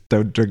 Which is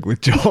Don't Drink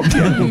with Jon.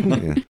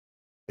 Yeah.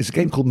 It's a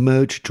game called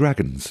Merge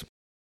Dragons.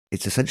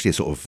 It's essentially a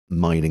sort of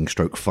mining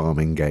stroke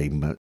farming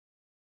game.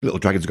 Little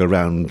dragons go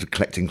around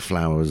collecting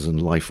flowers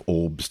and life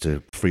orbs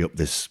to free up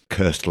this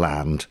cursed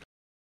land.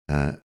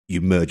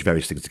 You merge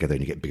various things together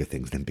and you get bigger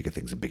things, then bigger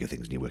things and bigger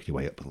things, and you work your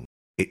way up.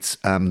 It's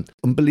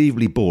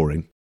unbelievably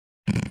boring.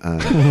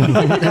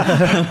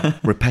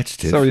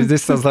 Repetitive. Sorry,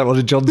 this sounds like one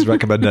of John's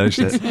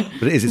recommendations.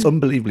 But it is. It's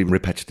unbelievably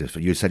repetitive.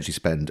 You essentially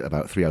spend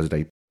about 3 hours a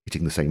day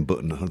hitting the same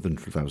button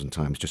 100,000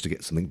 times just to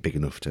get something big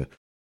enough to...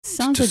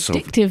 Sounds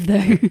addictive,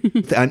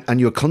 though. And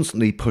you're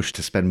constantly pushed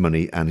to spend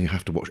money and you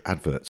have to watch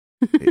adverts.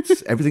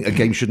 It's everything a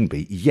game shouldn't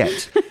be,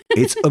 yet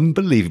it's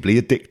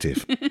unbelievably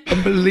addictive.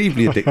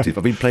 Unbelievably addictive.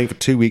 I've been playing for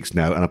 2 weeks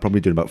now and I'm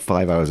probably doing about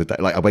 5 hours a day.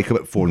 Like I wake up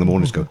at 4 in the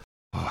morning and just go,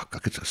 oh, I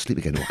could sleep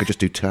again, or I could just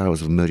do 2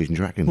 hours of Merging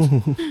Dragons.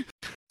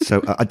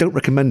 So I don't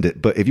recommend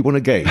it, but if you want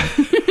a game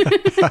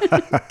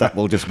that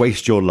will just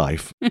waste your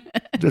life,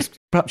 just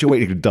perhaps you're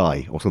waiting to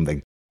die or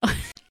something.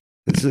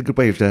 This is a good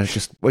way of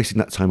just wasting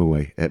that time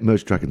away.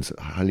 Merge Dragons,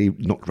 I highly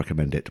not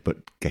recommend it, but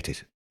get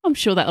it. I'm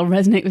sure that'll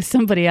resonate with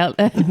somebody out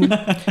there.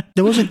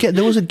 There was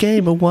a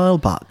game a while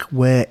back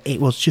where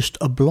it was just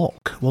a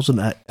block, wasn't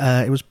it?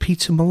 It was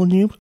Peter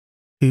Molyneux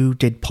who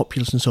did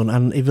Populous and so on,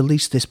 and he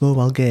released this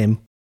mobile game,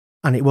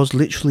 and it was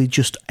literally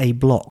just a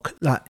block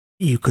that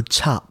you could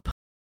tap,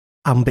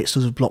 and bits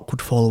of the block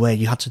would fall away.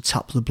 You had to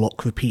tap the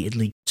block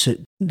repeatedly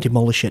to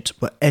demolish it,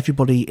 but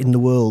everybody in the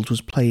world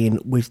was playing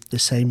with the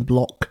same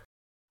block.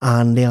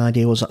 And the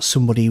idea was that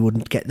somebody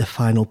would get the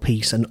final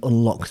piece and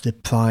unlock the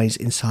prize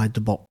inside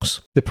the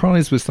box. The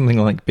prize was something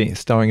like being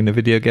starring in a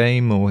video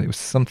game, or it was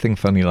something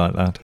funny like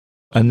that.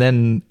 And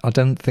then I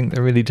don't think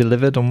they really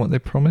delivered on what they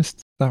promised.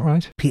 Is that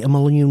right? Peter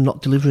Molyneux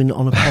not delivering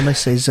on a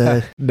promise is...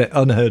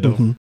 unheard of.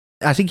 Mm-hmm.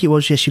 I think it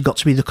was, yes, you got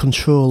to be the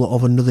controller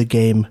of another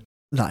game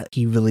that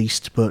he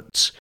released,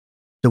 but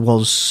there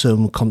was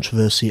some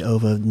controversy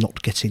over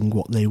not getting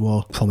what they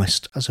were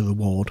promised as a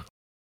reward.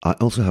 I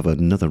also have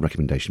another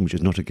recommendation, which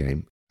is not a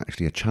game,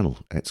 actually a channel.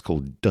 It's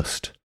called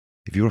Dust.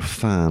 If you're a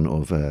fan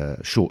of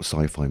short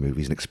sci-fi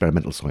movies and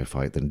experimental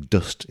sci-fi, then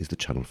Dust is the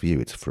channel for you.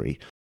 It's free.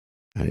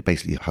 And it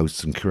basically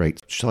hosts and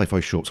curates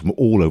sci-fi shorts from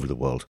all over the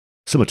world.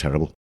 Some are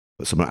terrible,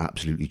 but some are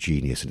absolutely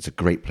genius. And it's a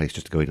great place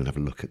just to go in and have a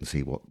look at and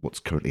see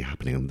what's currently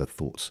happening and the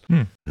thoughts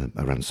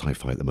around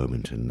sci-fi at the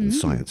moment and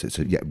science. It's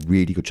a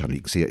really good channel.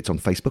 You can see it. It's on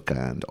Facebook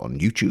and on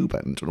YouTube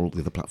and on all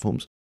the other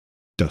platforms.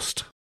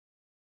 Dust.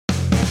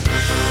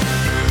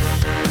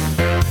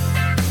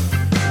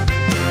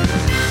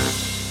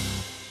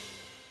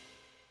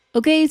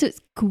 Okay, so it's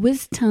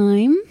quiz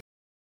time.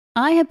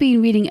 I have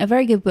been reading a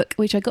very good book,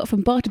 which I got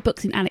from Barter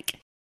Books in Alnwick,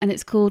 and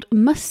it's called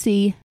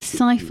Must-See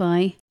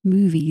Sci-Fi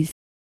Movies.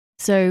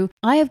 So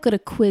I have got a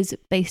quiz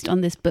based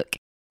on this book.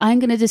 I'm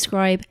going to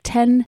describe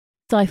 10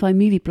 sci-fi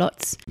movie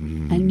plots,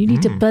 and you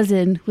need to buzz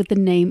in with the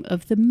name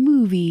of the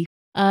movie.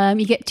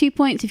 You get 2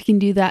 points if you can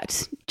do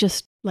that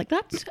just like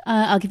that.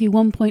 I'll give you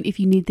 1 point if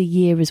you need the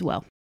year as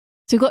well.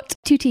 So we've got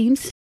 2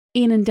 teams.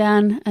 Ian and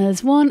Dan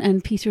as one,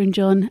 and Peter and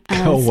John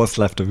as... what's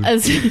left of him.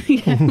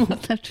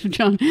 What's left of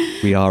John.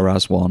 We are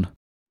as one.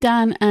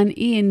 Dan and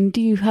Ian, do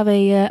you have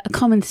a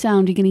common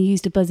sound you're going to use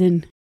to buzz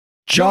in?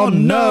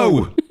 John,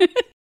 no!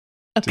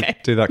 Okay.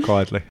 Do that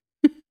quietly.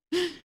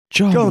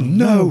 John,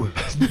 no!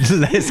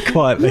 Less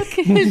quietly. Look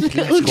at his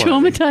little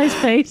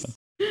traumatised face.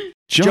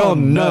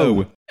 John,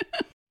 no!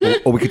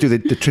 Or we could do the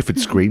Triffid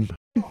scream.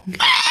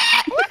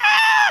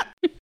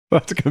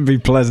 That's going to be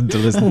pleasant to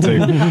listen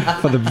to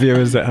for the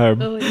viewers at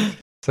home. Oh, yeah.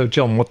 So,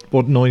 John,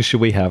 what noise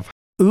should we have?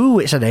 Ooh,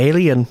 it's an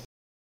alien.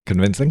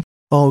 Convincing?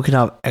 Or we could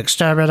have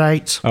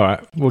exterminate. All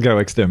right, we'll go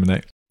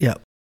exterminate.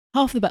 Yep.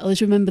 Half the battle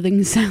is remembering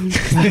the sound.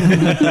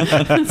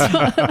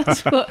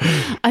 that's what,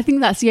 I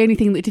think that's the only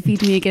thing that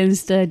defeated me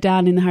against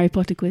Dan in the Harry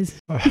Potter quiz.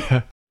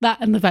 That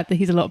and the fact that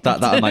he's a lot better.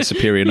 That and my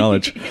superior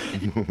knowledge.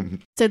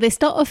 So they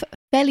start off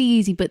fairly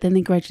easy, but then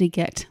they gradually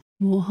get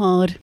more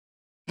hard.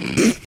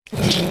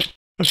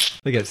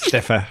 They get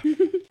stiffer.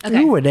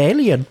 Okay. Ooh, an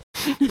alien.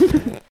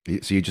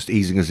 So you're just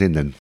easing us in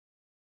then?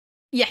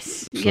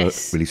 Yes.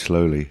 Yes. Really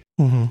slowly.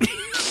 Mm-hmm.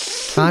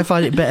 I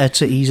find it better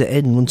to ease it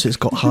in once it's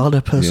got harder,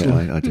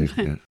 personally. Yeah, I do.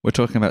 Yeah. We're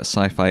talking about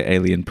sci-fi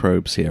alien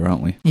probes here,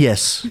 aren't we?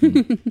 Yes.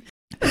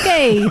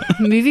 Okay.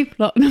 Movie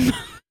plot number...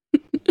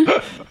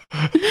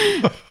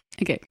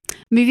 Okay.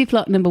 Movie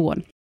plot number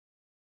 1.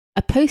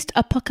 A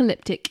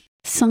post-apocalyptic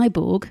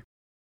cyborg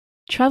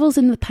travels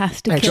in the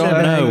past to kill...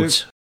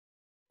 Exterminate.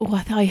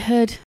 Oh, I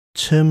heard...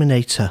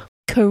 Terminator.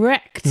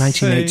 Correct.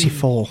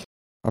 1984.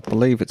 I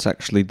believe it's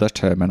actually The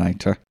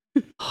Terminator.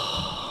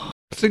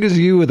 Seeing as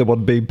you were the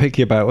one being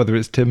picky about whether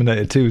it's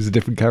Terminator 2 is a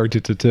different character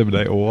to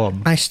Terminator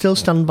 1. I still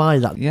stand by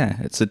that. Yeah,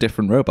 it's a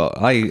different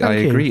robot. I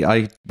agree.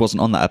 I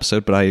wasn't on that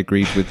episode, but I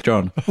agreed with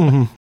John.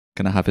 Mm-hmm.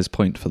 Gonna have his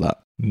point for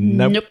that.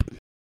 Nope.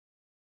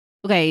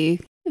 Okay,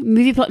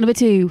 movie plot number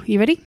 2. You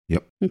ready?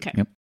 Yep. Okay.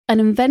 Yep. An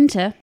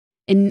inventor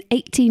in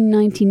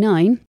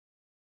 1899...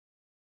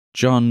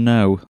 John,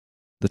 no.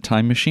 The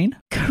Time Machine?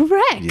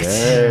 Correct.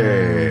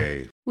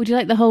 Yay. Would you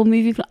like the whole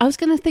movie plot? I was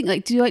going to think,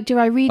 like, do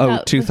I read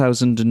out...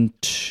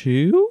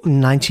 2002?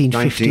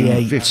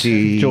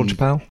 1958. George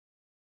Powell.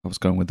 I was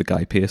going with the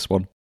Guy Pearce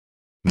one.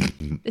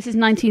 This is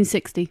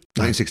 1960.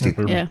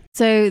 1960. Yeah.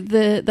 So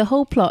the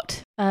whole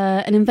plot,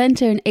 an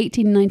inventor in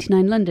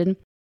 1899 London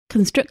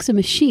constructs a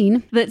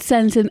machine that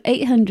sends him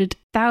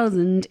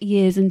 800,000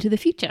 years into the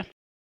future,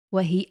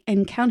 where he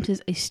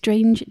encounters a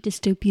strange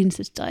dystopian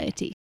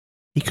society.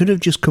 He could have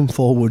just come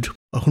forward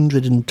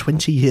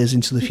 120 years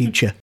into the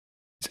future.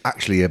 It's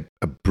actually a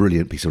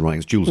brilliant piece of writing.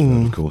 It's Jules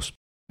Verne, of course.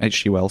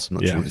 H.G. Wells.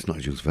 It's not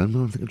Jules Verne.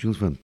 No, I think of Jules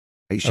Verne.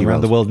 H.G. Around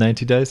Wells. the World in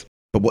 80 Days.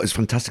 But what is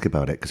fantastic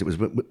about it, because it was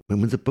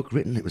when was the book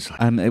written? It was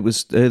like It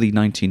was early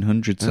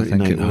 1900s, I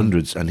think.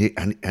 1900s,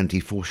 and he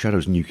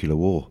foreshadows nuclear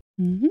war.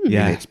 Mm-hmm.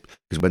 Yeah.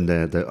 Because when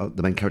the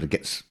main character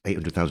gets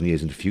 800,000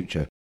 years into the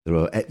future, there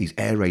are these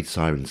air raid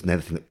sirens and they're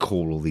the thing that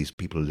call all these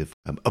people who live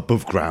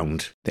above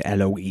ground, The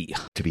LOE.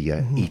 to be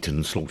eaten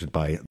and slaughtered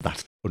by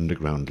that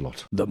underground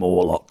lot. The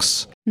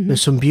Morlocks. Mm-hmm.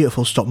 There's some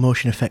beautiful stop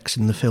motion effects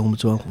in the film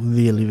as well.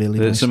 Really, really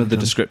nice. Some of the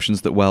done.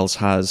 descriptions that Wells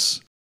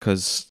has,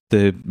 because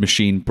the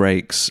machine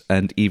breaks,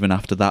 and even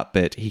after that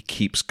bit, he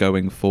keeps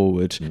going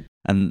forward. Mm.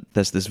 And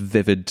there's this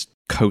vivid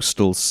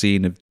coastal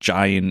scene of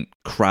giant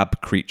crab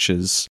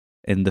creatures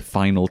in the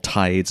final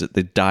tides at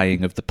the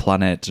dying of the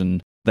planet,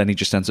 and then he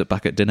just ends up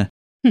back at dinner.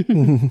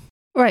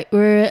 Right,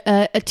 we're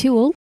at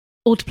 2-all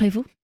to play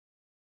for.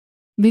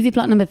 Movie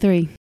plot number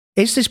 3.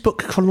 Is this book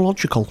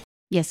chronological?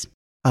 Yes.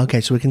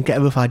 Okay, so we can get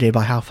a rough idea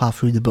by how far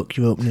through the book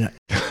you're opening it.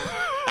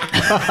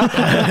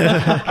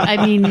 I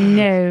mean,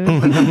 no.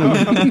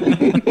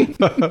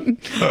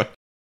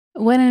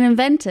 When an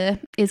inventor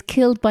is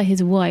killed by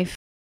his wife,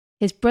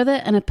 his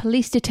brother and a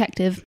police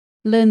detective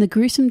learn the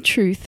gruesome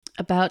truth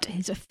about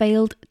his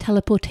failed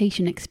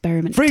teleportation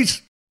experiment.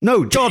 Freeze!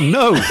 No, John,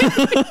 no!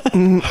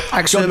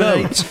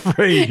 Exterminate.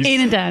 Freeze.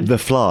 Ian and Dan. The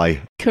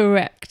Fly.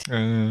 Correct.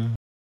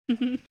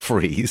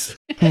 Freeze.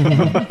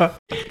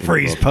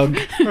 Freeze, pug.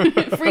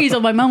 Freeze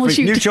or my mum will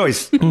shoot. New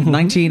choice.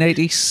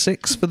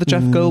 1986 for the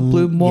Jeff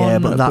Goldblum one. yeah,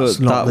 but that's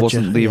not that the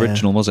wasn't Jeff- the yeah.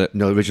 original, was it?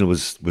 No, the original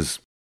was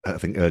I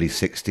think early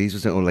 60s,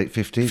 was it, or late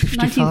 50s?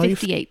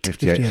 1958.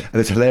 58. And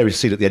there's a hilarious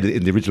scene at the end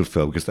in the original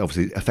film, because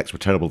obviously the effects were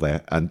terrible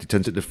there, and it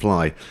turns into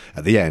Fly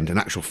at the end, an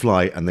actual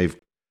fly, and they've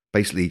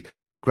basically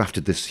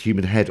grafted this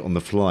human head on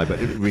the fly,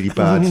 but it was really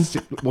bad.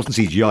 It wasn't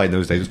CGI in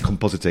those days, it was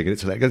compositing, and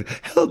it's hilarious.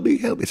 Help me,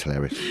 it's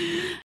hilarious.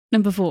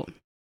 Number 4.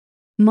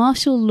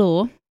 Martial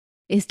law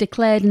is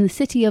declared in the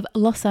city of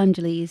Los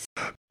Angeles.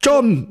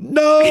 John,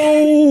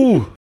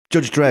 no!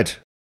 Judge Dredd.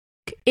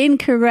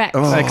 Incorrect.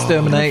 Oh.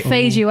 Exterminate.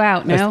 Phase you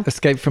out now.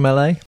 Escape from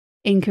LA.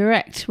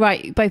 Incorrect.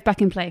 Right, both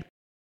back in play.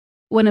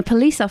 When a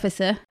police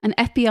officer, an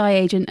FBI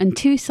agent, and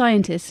 2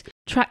 scientists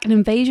track an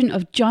invasion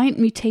of giant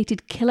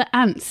mutated killer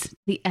ants,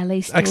 the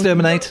LA story.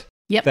 Exterminate.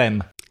 Yep.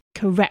 Them.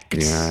 Correct.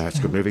 Yeah, it's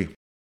a good movie.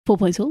 4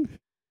 points all.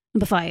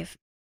 Number 5.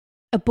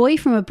 A boy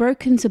from a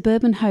broken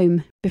suburban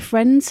home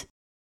befriends...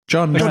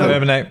 John, no.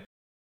 Exterminate.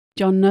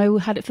 John No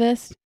had it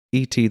first.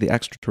 E.T. the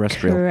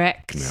Extraterrestrial.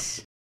 Correct.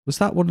 Yeah. Was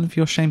that one of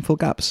your shameful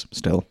gaps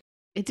still?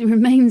 It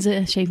remains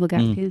a shameful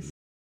gap. Yes.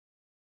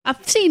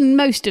 I've seen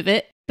most of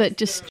it, but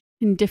just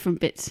in different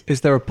bits.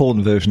 Is there a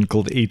porn version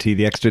called E.T.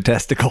 the Extra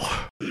Testicle?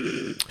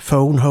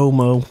 Phone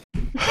homo.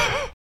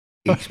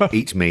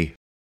 Eat me.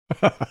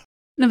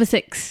 Number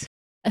 6.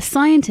 A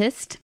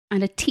scientist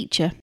and a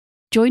teacher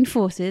join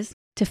forces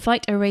to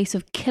fight a race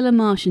of killer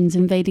Martians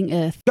invading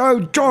Earth. No,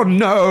 John,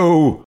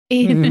 no!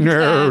 Ian and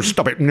No, Dan.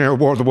 stop it, no,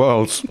 War of the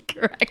Worlds.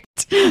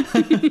 Correct.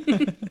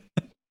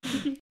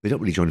 They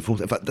don't really join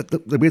forces. In fact,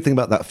 the weird thing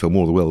about that film,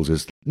 War of the Worlds,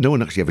 is no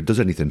one actually ever does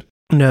anything.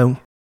 No.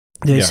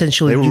 They're Yeah.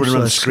 essentially They all run around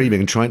useless. screaming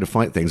and trying to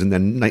fight things, and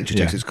then nature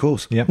takes Yeah. its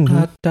course. Yep.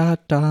 Mhm. Da,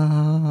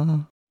 da.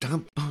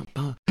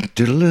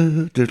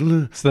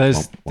 So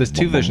there's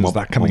 2 versions of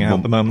that coming out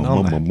at the moment,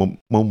 aren't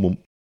there?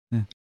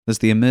 There's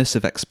the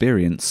immersive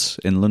experience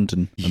in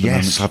London. at the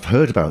Yes, moment. I've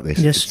heard about this.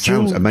 Yes, It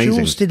sounds amazing.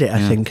 Jules did it, I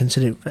Yeah. think, and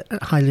said it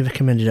highly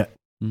recommended it.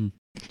 Mm.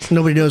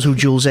 Nobody knows who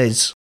Jules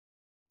is.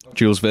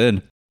 Jules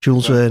Verne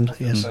Jules Verne,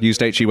 yes.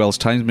 used H.G. Wells'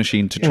 time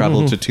machine to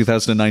travel to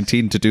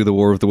 2019 to do the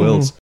War of the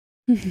Worlds.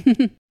 But Why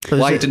he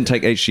there's didn't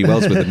take H.G.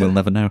 Wells with him, we'll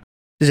never know.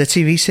 a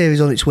TV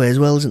series on its way as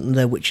well, isn't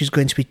there, which is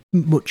going to be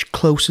much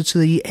closer to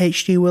the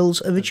H.G.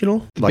 Wells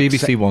original? The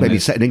BBC one Maybe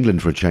is. set in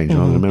England for a change,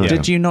 rather than America.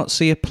 Did you not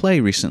see a play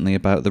recently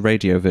about the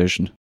radio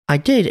version? I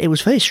did. It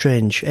was very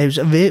strange. I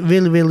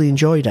really, really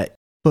enjoyed it.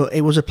 But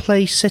it was a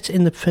play set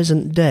in the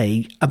present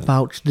day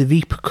about the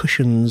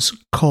repercussions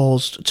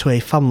caused to a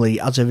family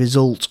as a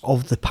result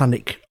of the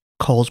panic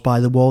caused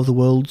by the War of the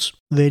Worlds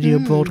radio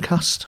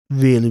broadcast.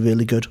 Really,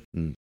 really good.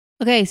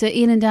 Okay, so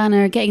Ian and Dan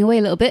are getting away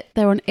a little bit.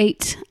 They're on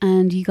 8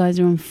 and you guys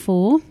are on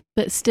 4,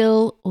 but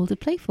still all to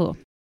play for.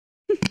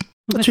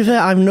 To be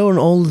fair, I've known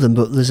all of them,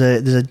 but there's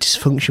a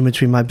dysfunction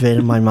between my brain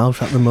and my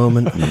mouth at the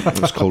moment.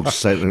 It's called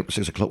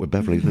 6 o'clock with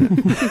Beverly, isn't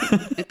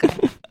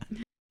it?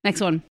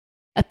 Next one.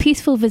 A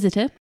peaceful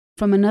visitor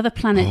from another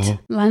planet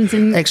lands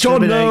in...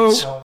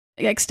 Exterminate.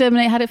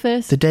 Exterminate had it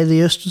first? The Day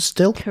the Earth Stood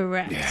Still.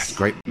 Correct. Yeah,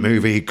 great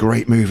movie,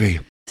 great movie.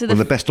 So One of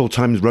the best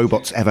all-time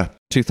robots ever.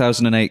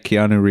 2008,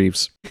 Keanu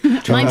Reeves.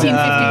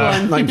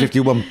 1951.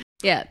 1951.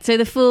 Yeah, so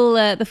the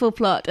full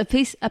plot.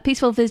 A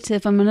peaceful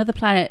visitor from another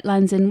planet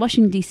lands in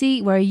Washington,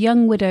 D.C., where a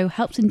young widow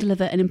helps him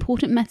deliver an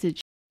important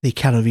message. The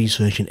Keanu Reeves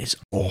version is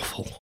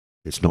awful.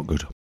 It's not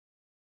good.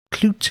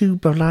 Clutu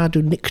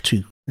Baradu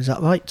Niktu. Is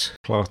that right?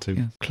 Clartu.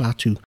 Yeah.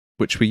 Klaatu.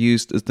 Which were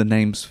used as the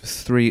names for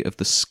 3 of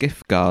the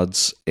skiff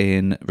guards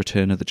in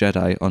Return of the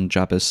Jedi on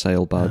Jabba's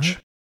sail barge.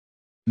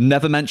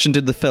 Never mentioned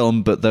in the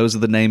film, but those are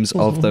the names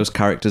of those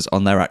characters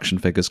on their action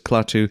figures: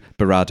 Klaatu,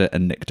 Barada,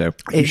 and Nikto.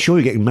 Are you sure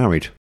you're getting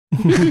married?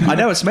 I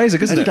know, it's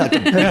amazing, isn't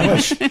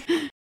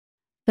it?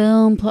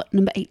 Film plot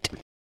number 8.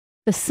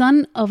 The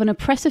son of an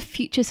oppressive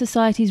future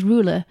society's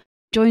ruler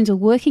joins a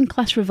working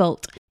class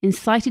revolt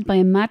incited by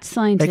a mad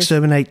scientist.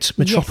 Exterminate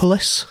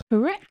Metropolis.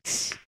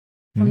 Correct.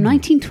 From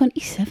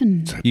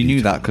 1927. You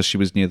knew that because she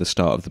was near the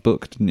start of the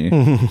book, didn't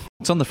you?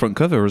 It's on the front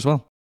cover as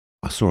well.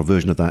 I saw a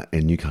version of that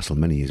in Newcastle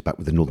many years back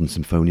with the Northern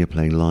Symphonia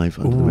playing live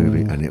under the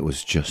movie, and it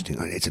was just,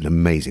 it's an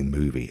amazing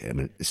movie. I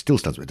mean, it still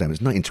stands with them.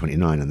 It's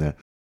 1929, and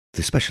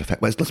the special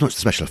effects, well, it's not so much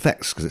the special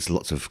effects because it's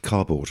lots of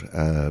cardboard,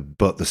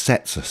 but the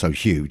sets are so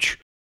huge.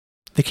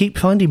 They keep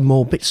finding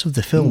more bits of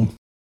the film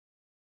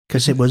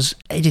because it was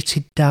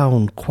edited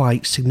down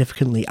quite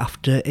significantly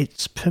after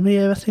its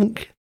premiere, I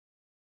think.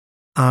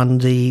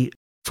 And the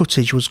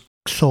footage was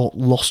thought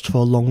lost for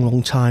a long,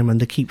 long time, and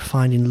they keep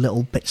finding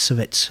little bits of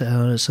it. So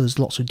there's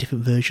lots of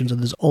different versions,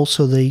 and there's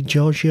also the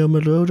Giorgio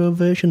Moroder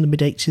version, the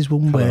mid-80s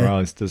one, where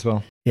Colorized as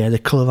well. yeah, they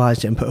colorized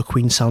it and put a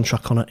Queen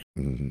soundtrack on it.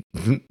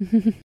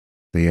 Mhm.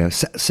 The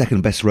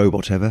second best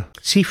robot ever?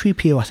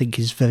 C-3PO, I think,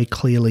 is very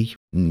clearly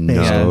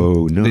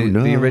No.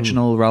 The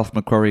original Ralph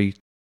McQuarrie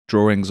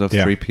drawings of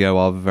 3PO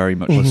are very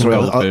much a Sorry,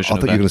 scaled I version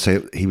thought of you were that.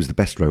 going to say he was the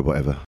best robot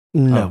ever.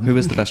 no. Oh, who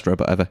is the best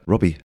robot ever?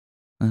 Robbie,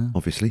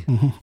 obviously.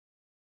 Mhm.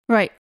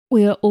 Right,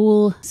 we are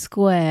all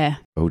square.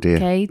 Oh dear.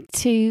 Okay,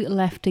 2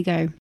 left to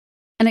go.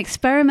 An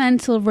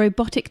experimental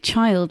robotic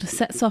child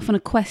sets off on a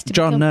quest to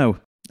John, become... no.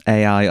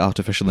 AI,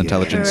 artificial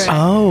intelligence. Correct.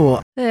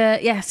 Oh,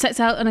 sets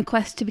out on a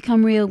quest to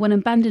become real when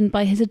abandoned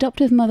by his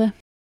adoptive mother.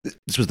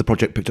 This was the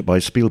project picked up by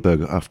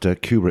Spielberg after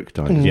Kubrick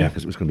died. Yeah.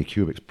 Because it was going to be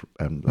Kubrick's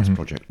last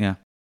project. Yeah.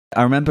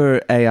 I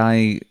remember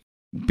AI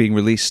being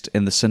released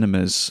in the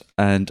cinemas,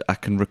 and I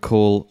can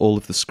recall all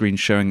of the screens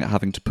showing it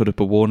having to put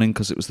up a warning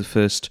because it was the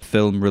first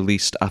film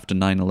released after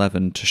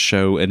 9/11 to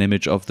show an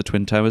image of the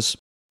Twin Towers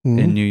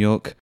in New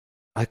York.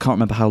 I can't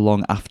remember how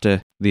long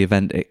after the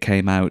event it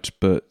came out,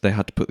 but they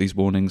had to put these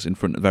warnings in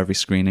front of every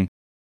screening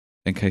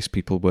in case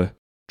people were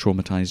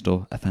traumatized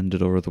or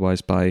offended or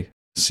otherwise by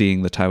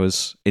seeing the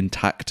towers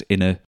intact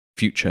in a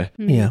future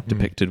yeah.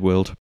 depicted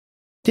world.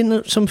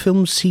 Didn't some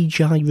films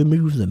CGI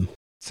remove them?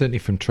 Certainly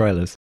from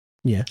trailers.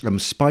 Yeah.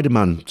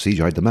 Spider-Man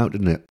CGI'd them out,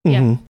 didn't it?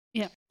 Yeah. Mhm.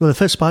 Yeah. Well, the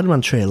first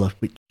Spider-Man trailer,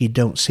 which you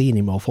don't see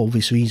anymore for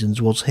obvious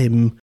reasons, was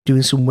him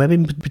doing some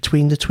webbing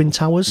between the Twin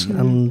Towers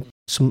and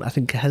I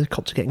think a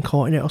helicopter getting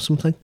caught in it or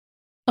something.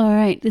 All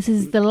right, this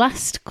is the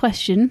last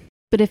question,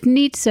 but if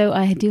need so,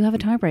 I do have a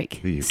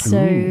tiebreak.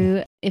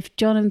 So if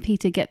John and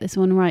Peter get this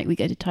one right, we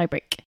go to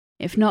tiebreak.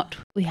 If not,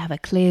 we have a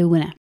clear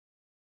winner.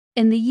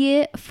 In the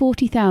year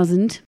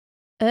 40,000,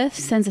 Earth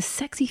sends a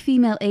sexy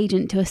female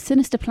agent to a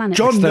sinister planet.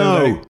 John,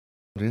 no!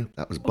 Yeah,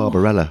 that was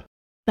Barbarella.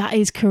 That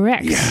is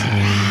correct.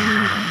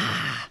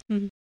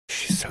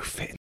 She's so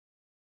fit.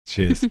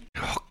 She is.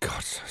 Oh,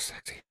 God, so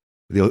sexy.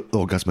 The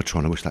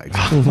Orgasmatron, I wish that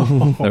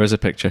existed. There is a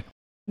picture.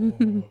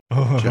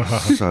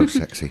 Just so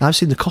sexy. I've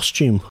seen the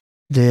costume.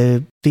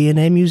 The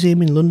V&A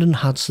Museum in London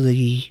had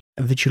the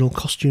original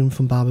costume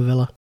from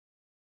Barbarella.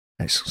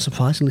 It's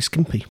surprisingly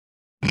skimpy.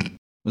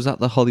 Was that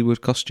the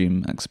Hollywood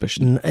costume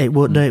exhibition? It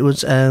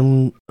was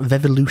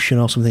Revolution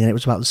or something, and it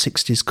was about the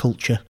 60s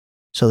culture.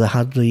 So they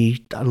had a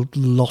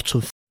lot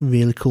of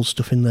really cool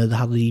stuff in there. They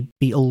had the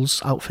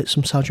Beatles outfits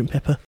from Sgt.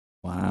 Pepper.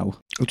 Wow.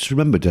 I just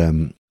remembered,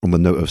 on the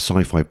note of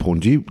sci-fi porn,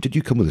 did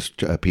you come with us,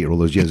 Peter, all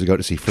those years ago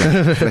to see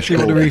Flesh Do you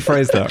want to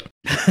rephrase that?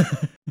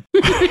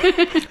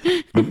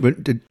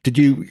 Did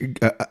you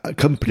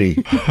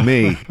accompany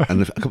me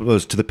and a couple of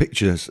us to the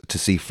pictures to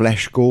see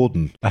Flesh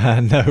Gordon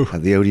No.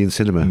 at the Odeon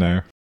Cinema?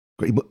 No.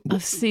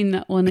 I've seen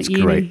that one It's at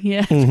uni. great.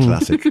 Yeah. It's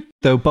classic.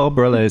 Though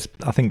Barbarella is,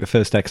 I think, the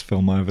first X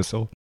film I ever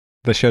saw.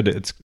 They showed it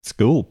at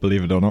school,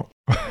 believe it or not.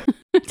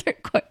 I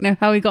don't quite know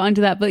how we got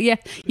onto that, but yeah,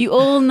 you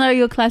all know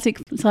your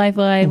classic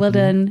sci-fi. Well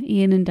done,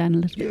 Ian and Dan, a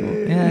little bit more.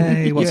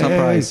 Yay, what's our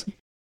prize?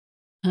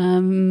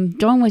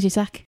 John, where's your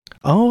sack?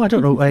 Oh, I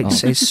don't know.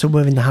 It's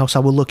somewhere in the house. I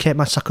will locate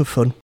my sack of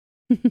fun.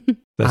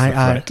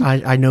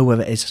 I know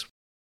where it is.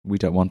 We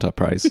don't want our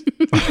prize.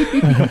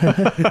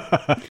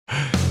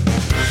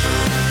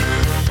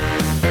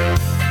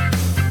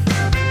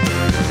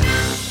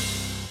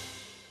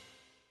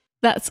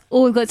 That's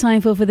all we've got time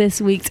for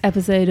this week's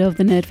episode of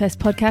the Nerdfest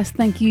podcast.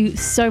 Thank you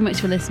so much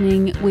for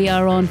listening. We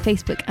are on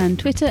Facebook and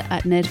Twitter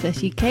at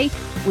Nerdfest UK.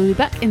 We'll be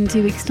back in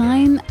 2 weeks'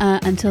 time.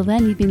 Until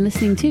then, you've been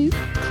listening to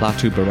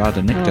Klaatu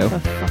Barada Nikto. Oh,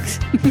 for fuck's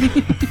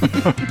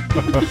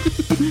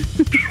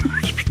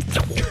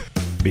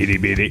Beady,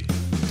 beady.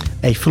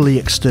 A fully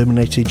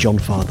exterminated Jon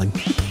Farthing.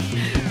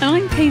 And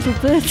I'm Hazel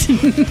Burton.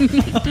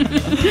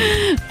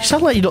 You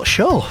sound like you're not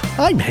sure.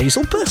 I'm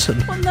Hazel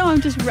Burton. Well, no,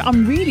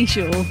 I'm really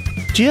sure.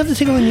 Do you have the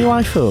thing on the new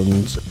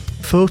iPhones?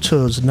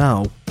 Photos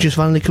now just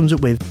randomly comes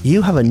up with,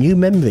 you have a new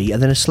memory, and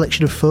then a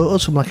selection of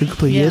photos from like a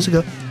couple of years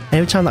ago. And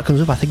every time that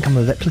comes up, I think I'm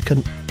a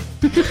replicant.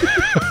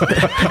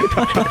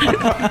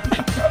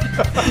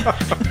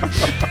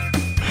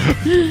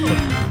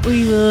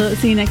 We will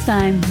see you next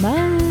time.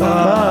 Bye.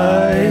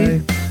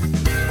 Bye.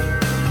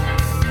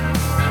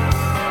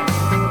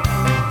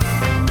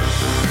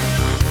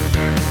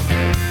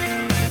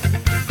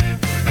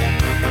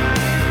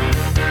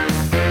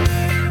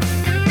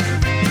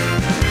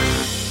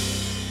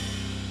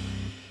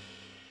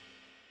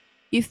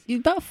 You've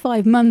about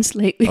 5 months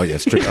lately. Oh,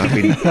 yes, true. I've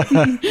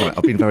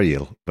been very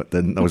ill, but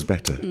then I was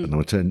better, and I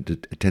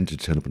attempted to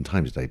turn up on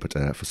time today, but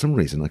for some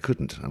reason I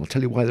couldn't. And I'll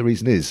tell you why the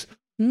reason is.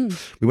 We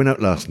went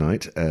out last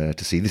night to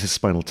see This Is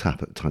Spinal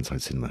Tap at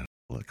Tyneside Cinema.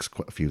 Like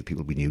quite a few of the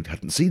people we knew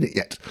hadn't seen it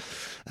yet.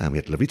 And we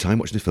had a lovely time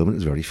watching the film, and it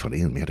was very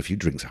funny, and we had a few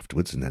drinks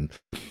afterwards, and then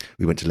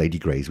we went to Lady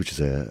Grey's, which is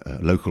a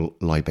local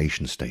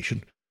libation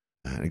station,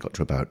 and it got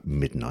to about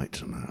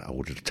midnight, and I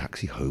ordered a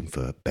taxi home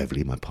for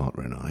Beverly, my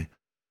partner, and I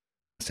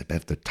said,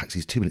 Bev, the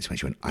taxi's 2 minutes away.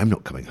 She went, I'm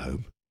not coming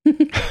home.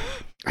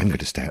 I'm going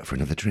to stay out for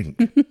another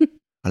drink.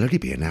 I'll only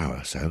be an hour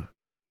or so.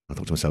 I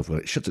thought to myself, well,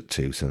 it shuts at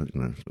 2, so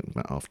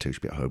about 2:30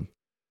 she'll be at home.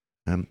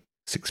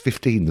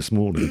 6:15 this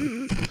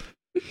morning,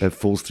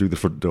 falls through the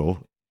front door.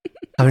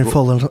 Having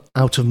fallen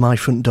out of my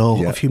front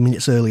door a few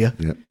minutes earlier.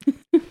 Yeah.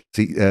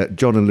 See,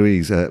 John and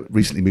Louise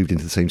recently moved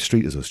into the same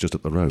street as us, just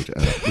up the road,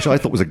 which I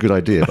thought was a good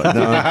idea, but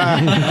now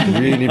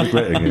I'm really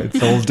regretting it.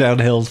 It's all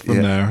downhill from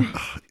there.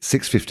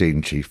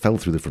 6:15, she fell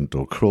through the front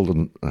door, crawled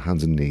on her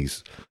hands and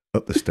knees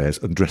up the stairs,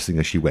 undressing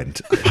as she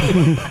went.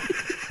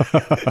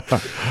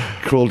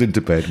 Crawled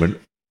into bed, went,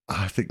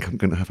 I think I'm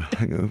going to have a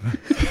hangover.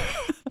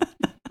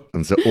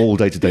 And so all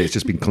day today, it's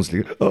just been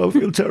constantly, I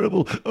feel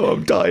terrible. Oh,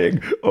 I'm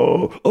dying.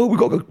 Oh, we've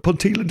got to go to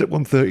Ponteland at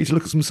 1:30 to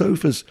look at some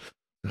sofas.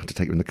 I had to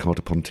take her in the car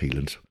to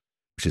Ponteland,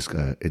 which is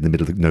in the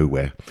middle of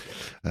nowhere,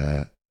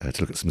 to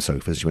look at some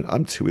sofas. She went,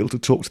 I'm too ill to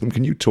talk to them.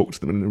 Can you talk to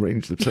them and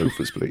arrange the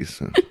sofas, please?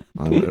 So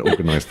I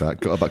organised that.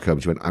 Got her back home.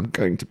 She went, I'm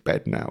going to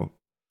bed now.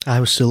 I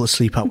was still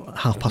asleep at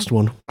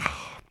 1:30.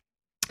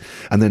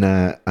 And then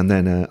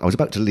I was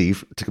about to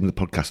leave to come to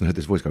the podcast and heard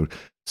this voice going,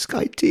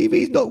 Sky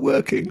TV's not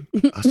working.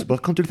 I said, well,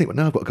 I can't do anything, but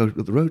now I've got to go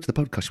up the road to the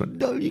podcast. She went,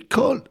 no, you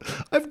can't.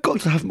 I've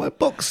got to have my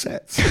box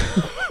sets.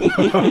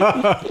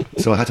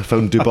 So I had to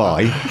phone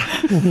Dubai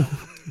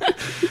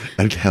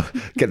and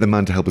get the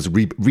man to help us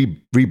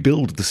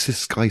rebuild the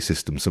Sky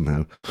system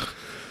somehow.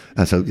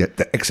 And so,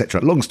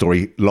 etc. Long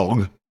story,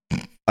 long.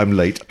 I'm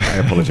late. I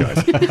apologise.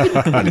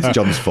 And it's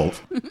John's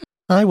fault.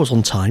 I was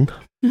on time.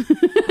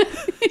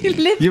 You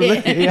live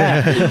here.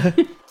 Yeah.